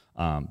bit,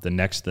 the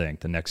next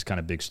kind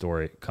of big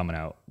story coming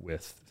out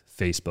with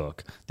Facebook,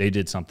 they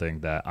did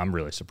something that I'm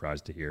really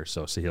surprised to hear.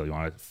 So Sahil, you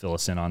want to fill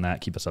us in on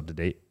that? Keep us up to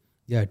date.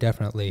 yeah,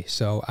 definitely.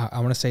 So I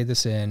want to say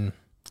this in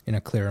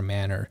a clearer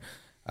manner.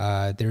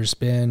 There's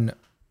been,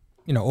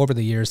 over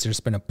the years, there's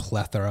been a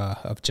plethora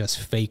of just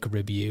fake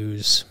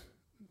reviews,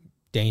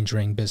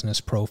 endangering business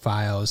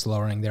profiles,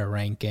 lowering their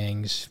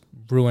rankings,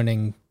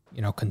 ruining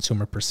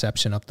consumer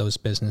perception of those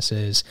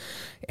businesses.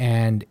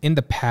 And in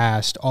the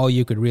past, all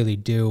you could really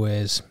do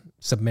is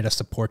submit a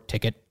support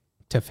ticket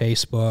to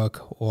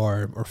Facebook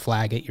or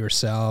flag it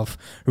yourself,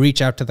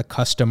 reach out to the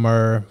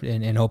customer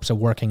in hopes of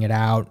working it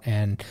out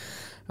and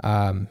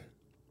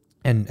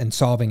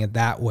solving it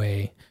that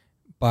way.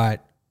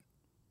 But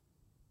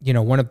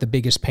one of the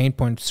biggest pain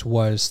points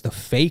was the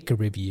fake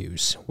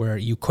reviews where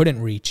you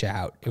couldn't reach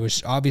out. It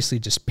was obviously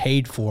just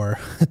paid for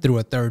through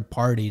a third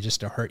party just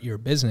to hurt your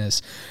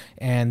business.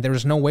 And there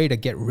was no way to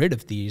get rid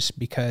of these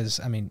because,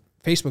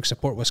 Facebook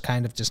support was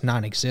kind of just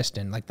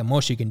non-existent. Like the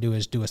most you can do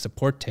is do a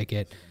support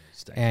ticket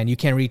and you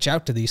can't reach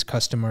out to these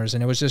customers.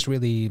 And it was just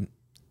really,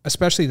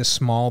 especially the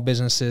small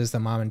businesses, the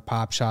mom and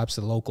pop shops,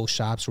 the local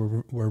shops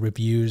where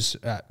reviews,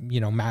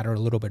 matter a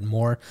little bit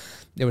more.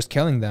 It was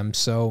killing them.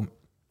 So,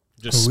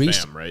 Just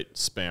spam, right?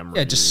 Spam.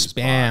 yeah, just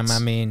reviews, spam.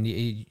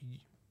 bots.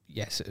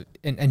 Yes,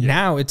 and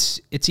now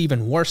it's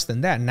even worse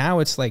than that. Now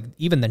it's like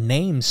even the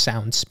names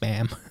sound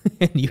spam,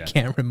 and you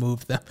can't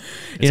remove them.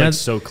 It's like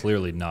so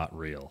clearly not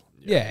real.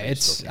 Yeah,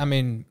 it's.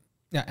 And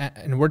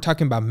we're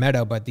talking about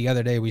Meta, but the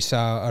other day we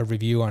saw a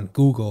review on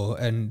Google,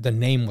 and the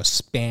name was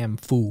Spam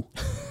Foo.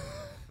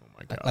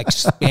 Like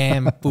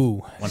Spam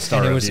Foo.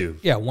 1-star review.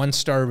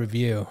 1-star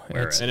review.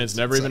 And it's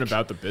never even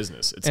about the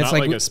business. It's not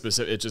like like we- a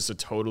specific. It's just a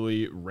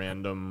totally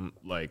random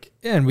like.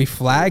 Yeah, and we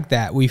flagged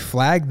that. We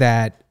flagged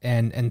that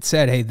and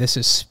said, hey, this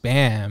is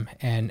spam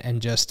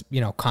and just,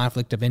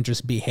 conflict of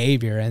interest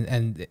behavior.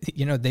 And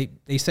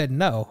they said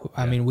no.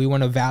 I mean, we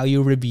want to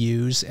value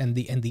reviews and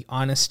the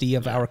honesty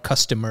of our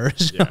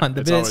customers on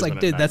the it's bit. always It's like,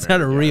 been a dude, that's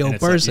not a nightmare. real And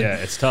it's person.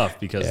 it's tough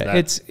because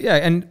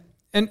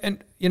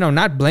And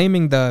not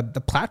blaming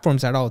the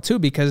platforms at all too,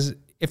 because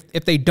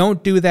if they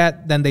don't do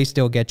that, then they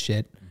still get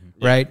shit.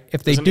 Right?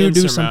 If they There's an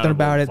do something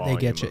about it, insurmountable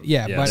they get volume shit.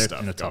 Yeah, yeah, but they're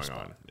stuff in a tough going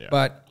spot. on. Yeah.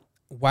 but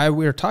why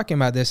we're talking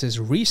about this is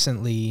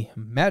recently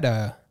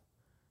Meta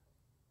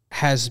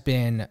has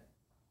been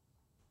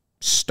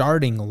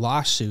starting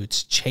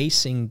lawsuits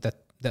chasing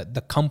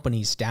the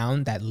companies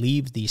down that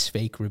leave these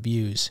fake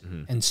reviews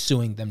and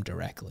suing them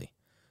directly.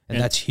 And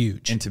that's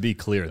huge. And to be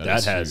clear, that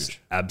is has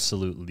huge.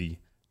 absolutely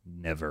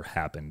never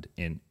happened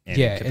in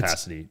any Yeah,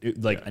 capacity.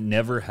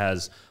 Never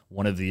has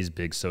one of these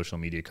big social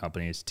media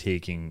companies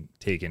taken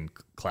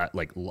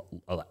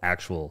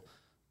actual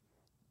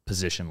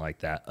position like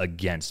that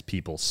against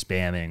people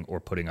spamming or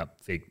putting up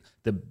fake.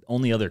 The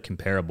only other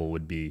comparable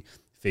would be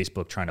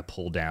Facebook trying to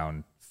pull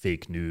down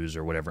fake news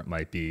or whatever it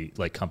might be,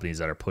 like companies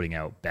that are putting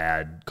out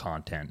bad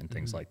content and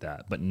things like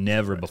that. But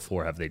never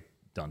before have they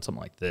done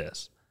something like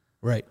this.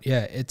 Right.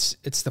 Yeah. It's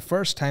the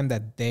first time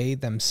that they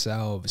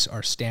themselves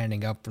are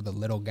standing up for the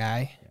little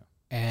guy,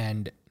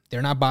 and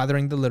they're not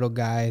bothering the little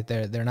guy.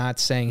 They're not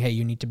saying, "Hey,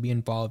 you need to be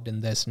involved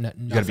in this." You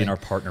got to be in our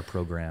partner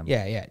program.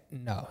 Yeah. Yeah.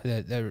 No.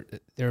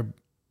 They're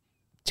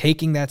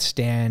taking that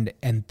stand,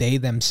 and they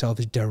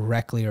themselves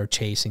directly are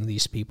chasing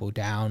these people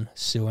down,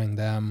 suing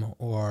them,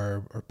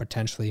 or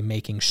potentially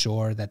making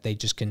sure that they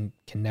just can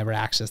never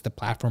access the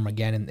platform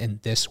again in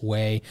this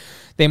way.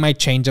 They might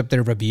change up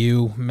their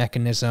review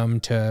mechanism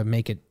to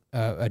make it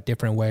a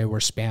different way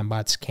where spam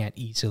bots can't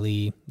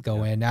easily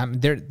go in.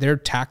 They're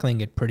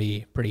tackling it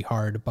pretty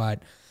hard,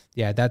 but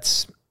yeah,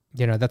 that's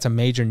a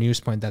major news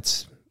point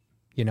that's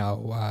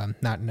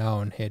not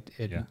known. It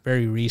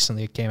very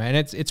recently it came out, and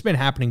it's been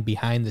happening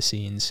behind the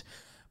scenes,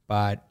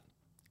 but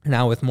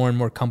now with more and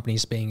more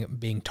companies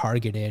being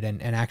targeted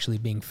and actually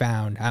being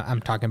found, I'm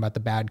talking about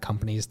the bad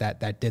companies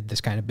that did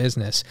this kind of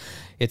business.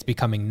 It's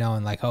becoming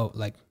known, like, oh,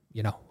 like,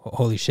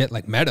 holy shit,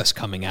 like Meta's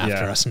coming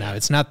after us now.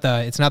 It's not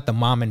the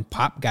mom and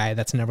pop guy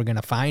that's never going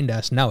to find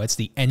us. No, it's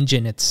the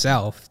engine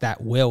itself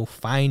that will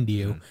find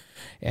you.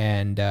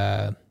 And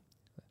what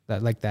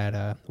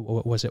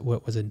was it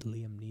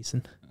Liam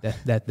Neeson?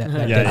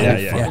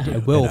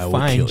 That will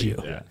find you,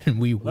 and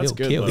we will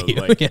kill you.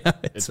 Like,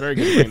 it's very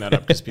good to bring that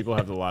up because people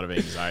have a lot of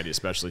anxiety,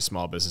 especially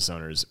small business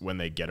owners, when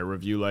they get a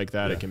review like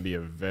that. It can be a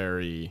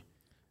very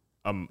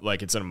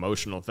like, it's an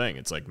emotional thing.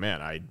 It's like,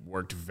 man, I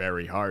worked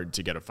very hard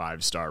to get a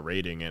 5-star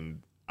rating,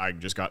 and I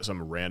just got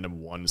some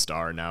random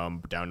 1-star. Now I'm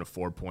down to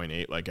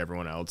 4.8 like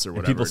everyone else or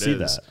whatever. People see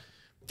that,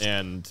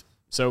 and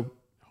so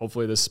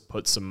hopefully this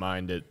puts some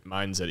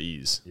minds at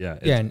ease.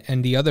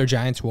 And the other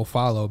giants will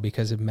follow,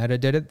 because if Meta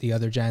did it, the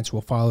other giants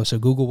will follow. So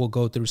Google will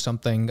go through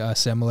something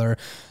similar.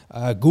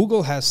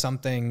 Google has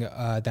something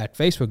that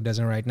Facebook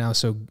doesn't right now.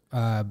 So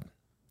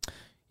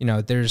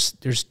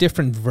there's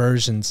different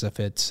versions of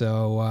it.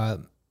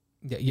 So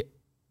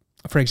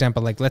for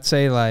example, like, let's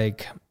say,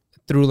 like,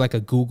 through like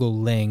a Google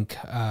link,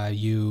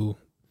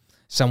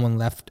 someone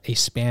left a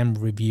spam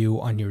review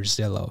on your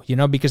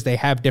Zillow, because they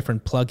have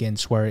different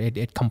plugins where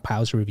it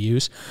compiles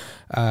reviews.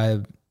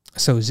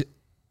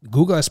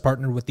 Google has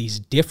partnered with these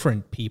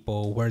different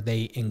people where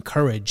they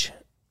encourage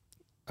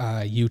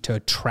you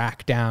to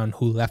track down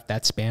who left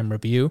that spam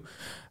review.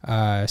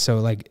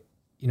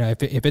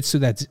 If it's through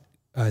that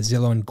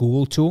Zillow and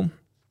Google tool,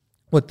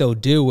 what they'll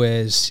do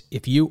is,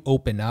 if you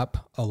open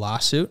up a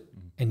lawsuit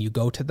and you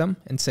go to them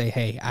and say,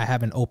 hey, I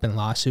have an open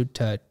lawsuit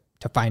to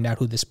find out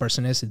who this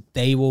person is,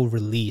 they will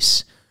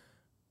release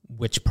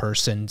which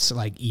person's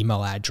like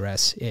email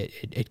address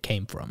it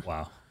came from.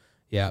 Wow.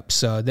 Yeah.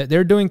 So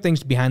they're doing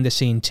things behind the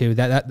scene too.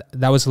 That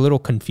was a little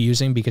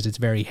confusing because it's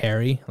very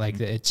hairy. Like,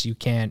 you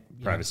can't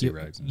privacy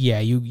regs.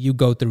 Yeah. You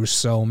go through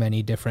so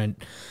many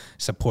different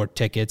support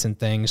tickets and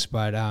things,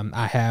 but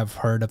I have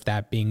heard of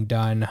that being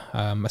done,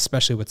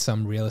 especially with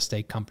some real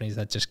estate companies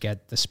that just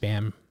get the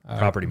spam.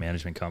 Property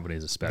management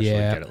companies especially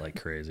get it like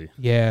crazy.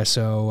 Yeah,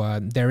 so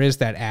there is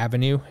that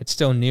avenue. It's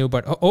still new,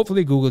 but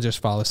hopefully Google just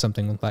follows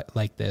something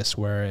like this,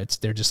 where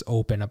they're just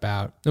open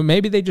about.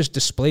 Maybe they just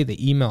display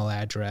the email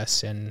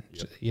address, and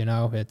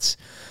it's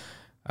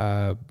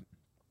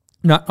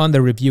not on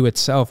the review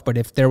itself. But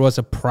if there was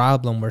a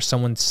problem where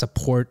someone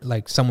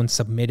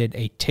submitted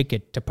a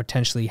ticket to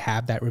potentially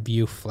have that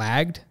review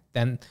flagged,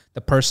 then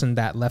the person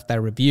that left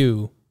that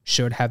review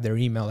should have their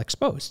email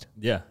exposed.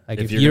 Yeah. Like,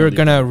 if you're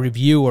going to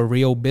review a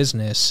real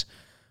business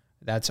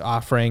that's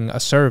offering a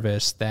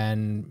service,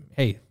 then,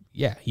 hey,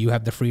 yeah, you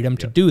have the freedom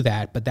to do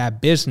that. But that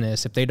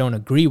business, if they don't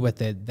agree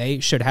with it, they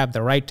should have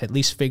the right to at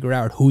least figure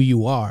out who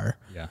you are.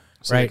 Yeah.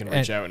 So they can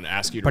reach out and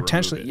ask you to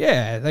potentially remove it.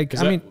 Yeah. Like,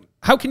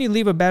 how can you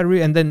leave a bad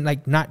review and then,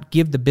 like, not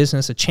give the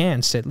business a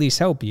chance to at least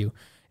help you?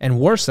 And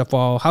worst of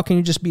all, how can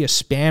you just be a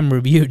spam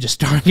review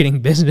just targeting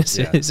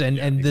businesses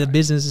and the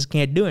businesses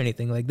can't do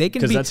anything? Like, they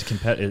can be... Because that's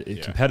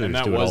competitors and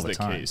that do it all was the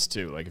time. case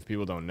too. Like, if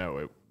people don't know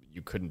it,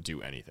 you couldn't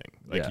do anything.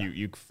 Like,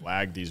 you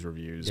flag these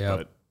reviews,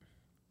 but...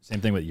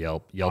 Same thing with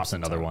Yelp. Yelp's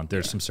another one.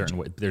 There's some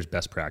certain there's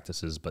best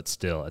practices, but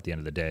still, at the end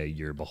of the day,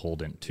 you're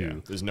beholden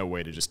to... There's no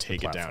way to just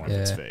take it down if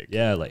it's fake.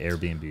 Yeah, like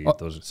Airbnb,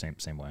 those are the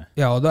same way.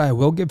 Yeah, although I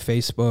will give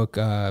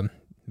Facebook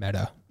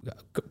Meta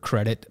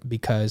credit,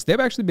 because they've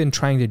actually been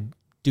trying to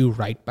do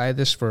right by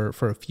this for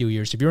a few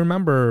years. If you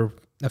remember,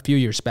 a few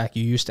years back,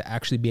 you used to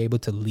actually be able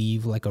to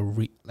leave like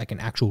an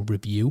actual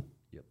review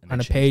on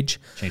a page.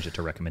 Change it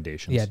to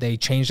recommendations. Yeah, they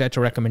changed that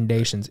to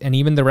recommendations. And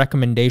even the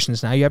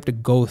recommendations, now you have to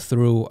go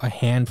through a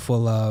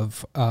handful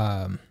of,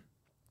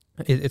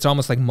 it's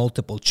almost like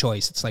multiple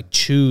choice. It's like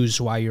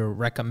choose why you're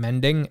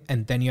recommending,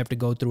 and then you have to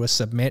go through a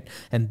submit,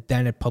 and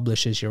then it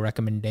publishes your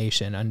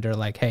recommendation under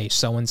like, hey,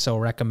 so-and-so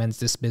recommends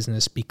this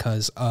business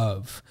because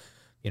of...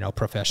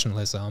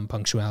 professionalism,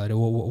 punctuality,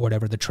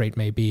 whatever the trait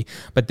may be.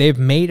 But they've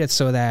made it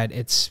so that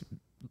it's,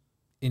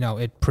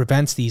 it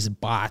prevents these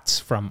bots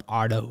from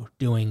auto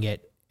doing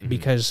it,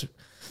 because,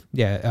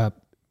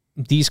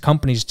 these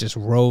companies just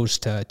rose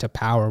to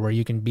power where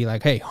you can be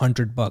like, hey,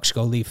 $100,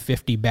 go leave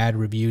 50 bad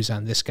reviews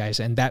on this guy's.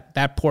 And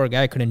that poor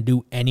guy couldn't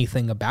do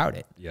anything about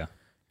it. Yeah.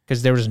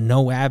 Because there was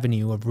no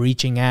avenue of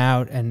reaching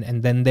out,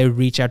 and then they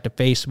reach out to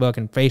Facebook,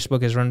 and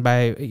Facebook is run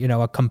by,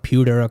 a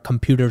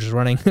computer's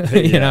running,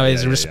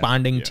 is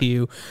responding to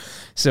you.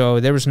 So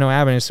there was no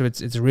avenue. So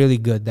it's really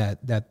good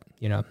that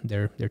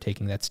they're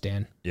taking that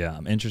stand. Yeah,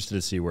 I'm interested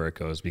to see where it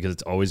goes, because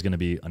it's always going to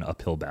be an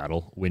uphill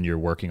battle when you're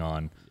working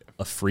on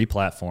a free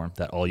platform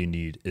that all you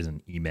need is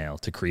an email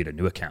to create a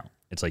new account.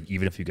 It's like,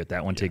 even if you get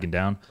that one taken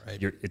down,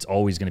 it's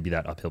always going to be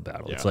that uphill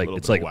battle. Yeah,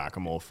 it's like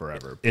whack-a-mole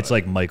forever. It's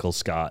like Michael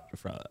Scott,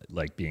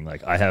 being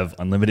like, I have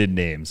unlimited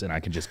names and I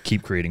can just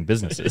keep creating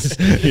businesses.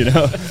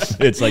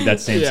 It's like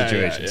that same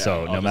situation.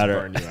 So no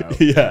matter,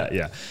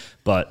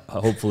 but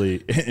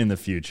hopefully in the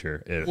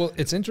future. Well,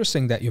 it's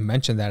interesting that you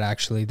mentioned that.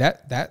 Actually,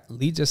 that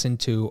leads us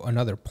into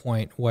another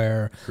point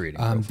where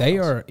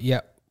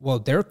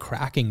they're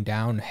cracking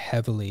down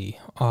heavily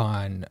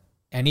on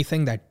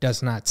anything that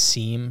does not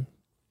seem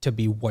to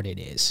be what it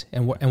is.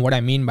 And what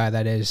I mean by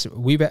that is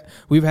we've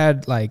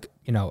had like,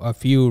 a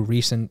few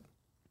recent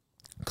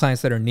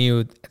clients that are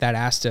new that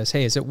asked us,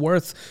 hey, is it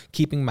worth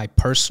keeping my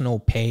personal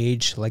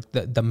page, like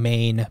the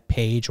main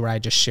page where I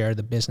just share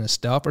the business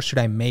stuff, or should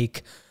I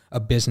make a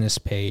business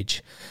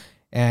page?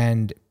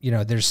 And,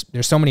 there's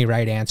so many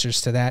right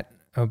answers to that.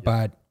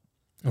 But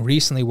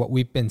recently what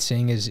we've been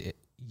seeing is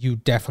you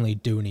definitely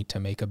do need to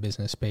make a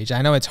business page.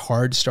 I know it's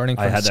hard starting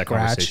from scratch. I had that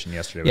conversation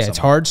yesterday with someone. It's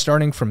hard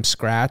starting from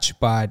scratch,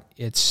 but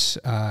it's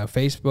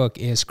Facebook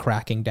is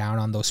cracking down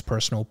on those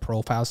personal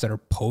profiles that are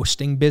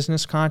posting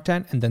business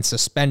content and then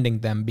suspending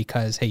them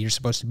because, hey, you're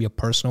supposed to be a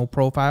personal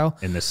profile.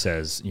 And this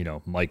says,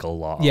 Michael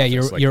Law. Yeah,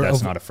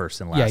 that's not a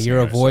first and last name. Yeah, you're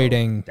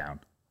avoiding down.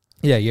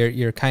 Yeah,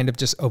 you're kind of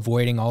just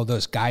avoiding all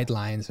those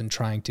guidelines and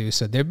trying to.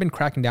 So they've been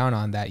cracking down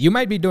on that. You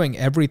might be doing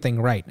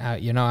everything right.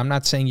 I'm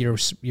not saying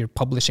you're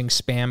publishing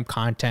spam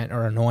content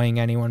or annoying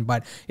anyone,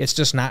 but it's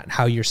just not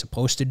how you're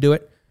supposed to do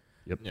it.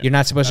 Yep. You're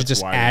not supposed to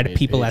just add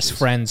people as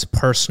friends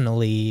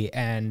personally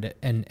and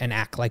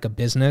act like a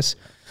business.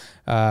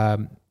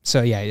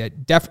 So yeah,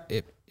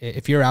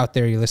 if you're out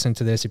there, you listen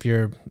to this, if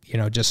you're,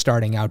 just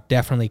starting out,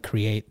 definitely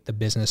create the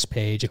business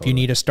page. If you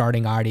need a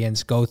starting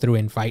audience, go through,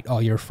 invite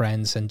all your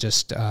friends and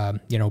just,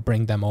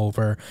 bring them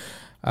over.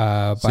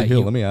 Let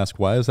me ask,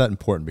 why is that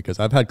important? Because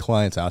I've had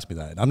clients ask me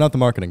that. I'm not the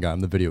marketing guy,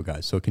 I'm the video guy.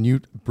 So can you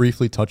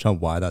briefly touch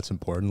on why that's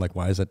important? Like,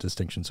 why is that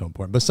distinction so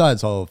important?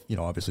 Besides all of,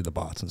 obviously the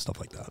bots and stuff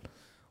like that.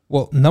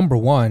 Well, number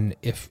one,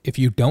 if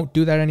you don't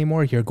do that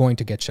anymore, you're going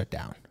to get shut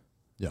down.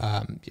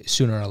 Yeah.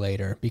 Sooner or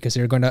later, because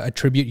they're going to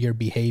attribute your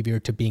behavior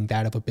to being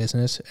that of a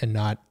business and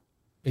not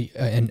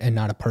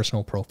a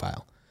personal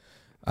profile.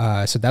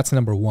 So that's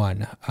number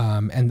one.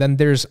 And then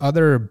there's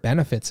other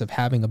benefits of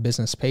having a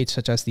business page,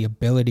 such as the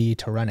ability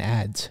to run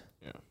ads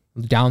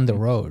down the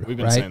road. We've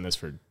been saying this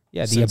for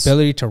the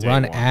ability to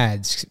run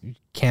ads,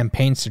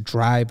 campaigns to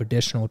drive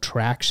additional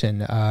traction,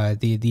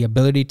 the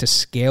ability to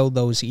scale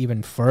those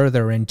even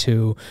further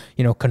into,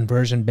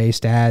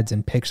 conversion-based ads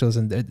and pixels,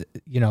 and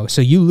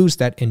so you lose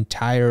that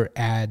entire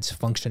ads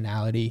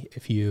functionality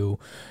if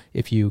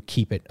you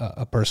keep it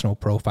a personal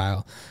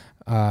profile.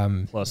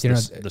 Plus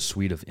the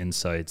suite of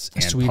insights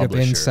and suite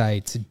publisher. of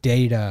insights,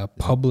 data,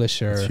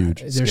 publisher. That's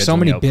huge. There's so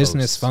many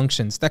business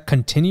functions that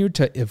continue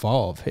to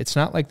evolve. It's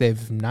not like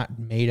they've not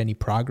made any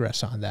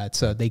progress on that.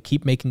 So they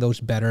keep making those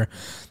better.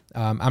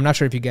 I'm not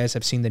sure if you guys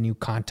have seen the new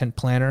content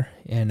planner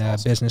in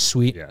Business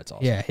Suite. Yeah, it's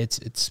awesome. Yeah,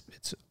 it's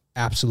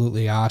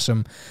absolutely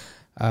awesome.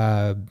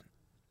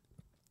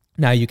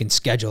 Now you can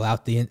schedule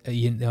out the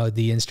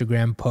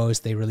Instagram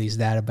post. They released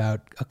that about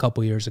a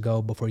couple years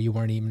ago before you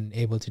weren't even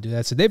able to do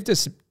that. So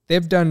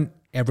they've done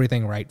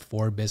everything right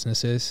for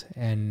businesses,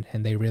 and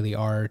they really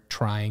are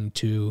trying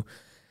to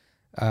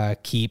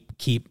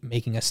keep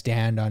making a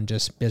stand on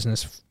just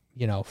business,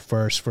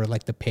 first for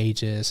like the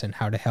pages and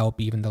how to help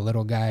even the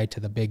little guy to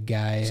the big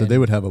guy. So they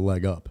would have a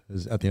leg up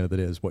at the end of the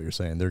day is what you're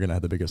saying. They're going to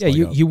have the biggest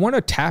leg up. You want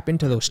to tap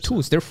into those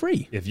tools. They're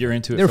free. If you're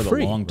into it for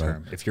the long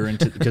term, if you're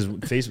into, because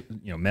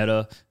Facebook,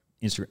 Meta,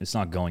 Instagram, it's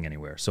not going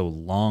anywhere. So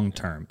long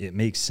term, it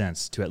makes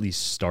sense to at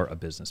least start a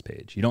business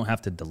page. You don't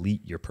have to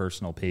delete your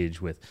personal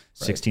page with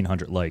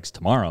 1,600 likes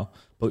tomorrow,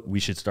 but we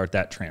should start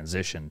that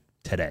transition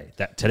today.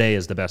 That today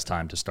is the best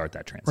time to start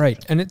that transition.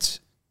 Right, and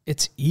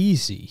it's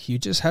easy. You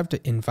just have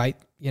to invite.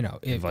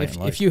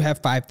 If you have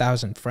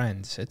 5,000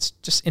 friends, it's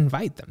just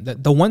invite them.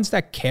 The ones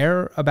that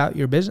care about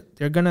your business,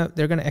 they're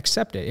gonna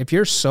accept it. If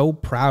you're so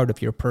proud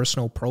of your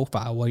personal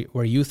profile,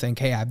 where you think,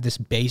 hey, I have this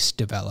base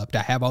developed,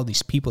 I have all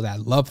these people that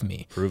love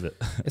me. Prove it.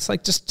 It's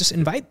like just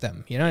invite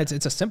them.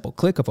 It's a simple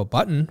click of a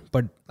button,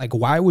 but like,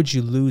 why would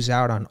you lose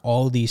out on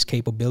all these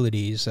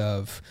capabilities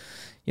of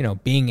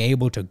being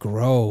able to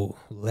grow,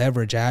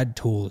 leverage ad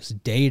tools,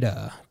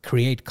 data,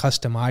 create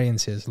custom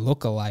audiences,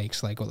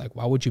 lookalikes? Like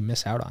why would you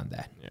miss out on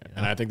that? Yeah.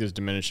 And I think there's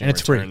diminishing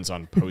returns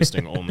on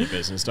posting only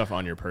business stuff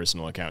on your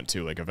personal account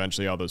too. Like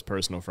eventually all those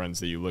personal friends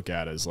that you look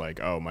at as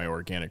like, oh, my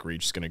organic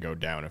reach is going to go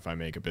down if I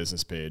make a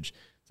business page.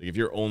 It's like if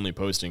you're only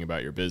posting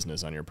about your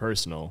business on your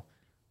personal,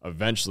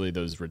 eventually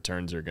those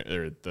returns or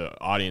the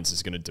audience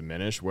is going to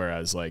diminish.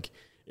 Whereas like,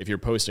 if you're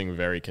posting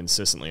very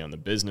consistently on the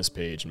business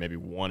page, and maybe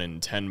 1 in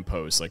 10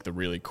 posts, like the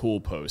really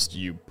cool post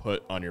you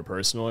put on your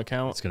personal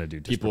account, it's going to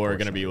do people are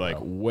going to be like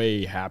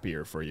way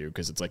happier for you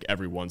because it's like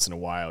every once in a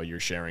while you're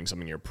sharing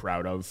something you're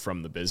proud of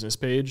from the business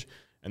page,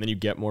 and then you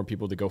get more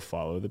people to go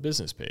follow the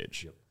business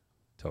page. Yep.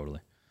 Totally.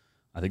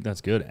 I think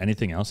that's good.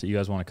 Anything else that you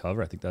guys want to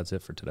cover? I think that's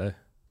it for today.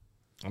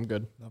 I'm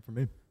good. Not for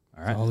me.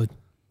 All right. Solid.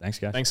 Thanks,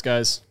 guys. Thanks,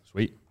 guys.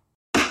 Sweet.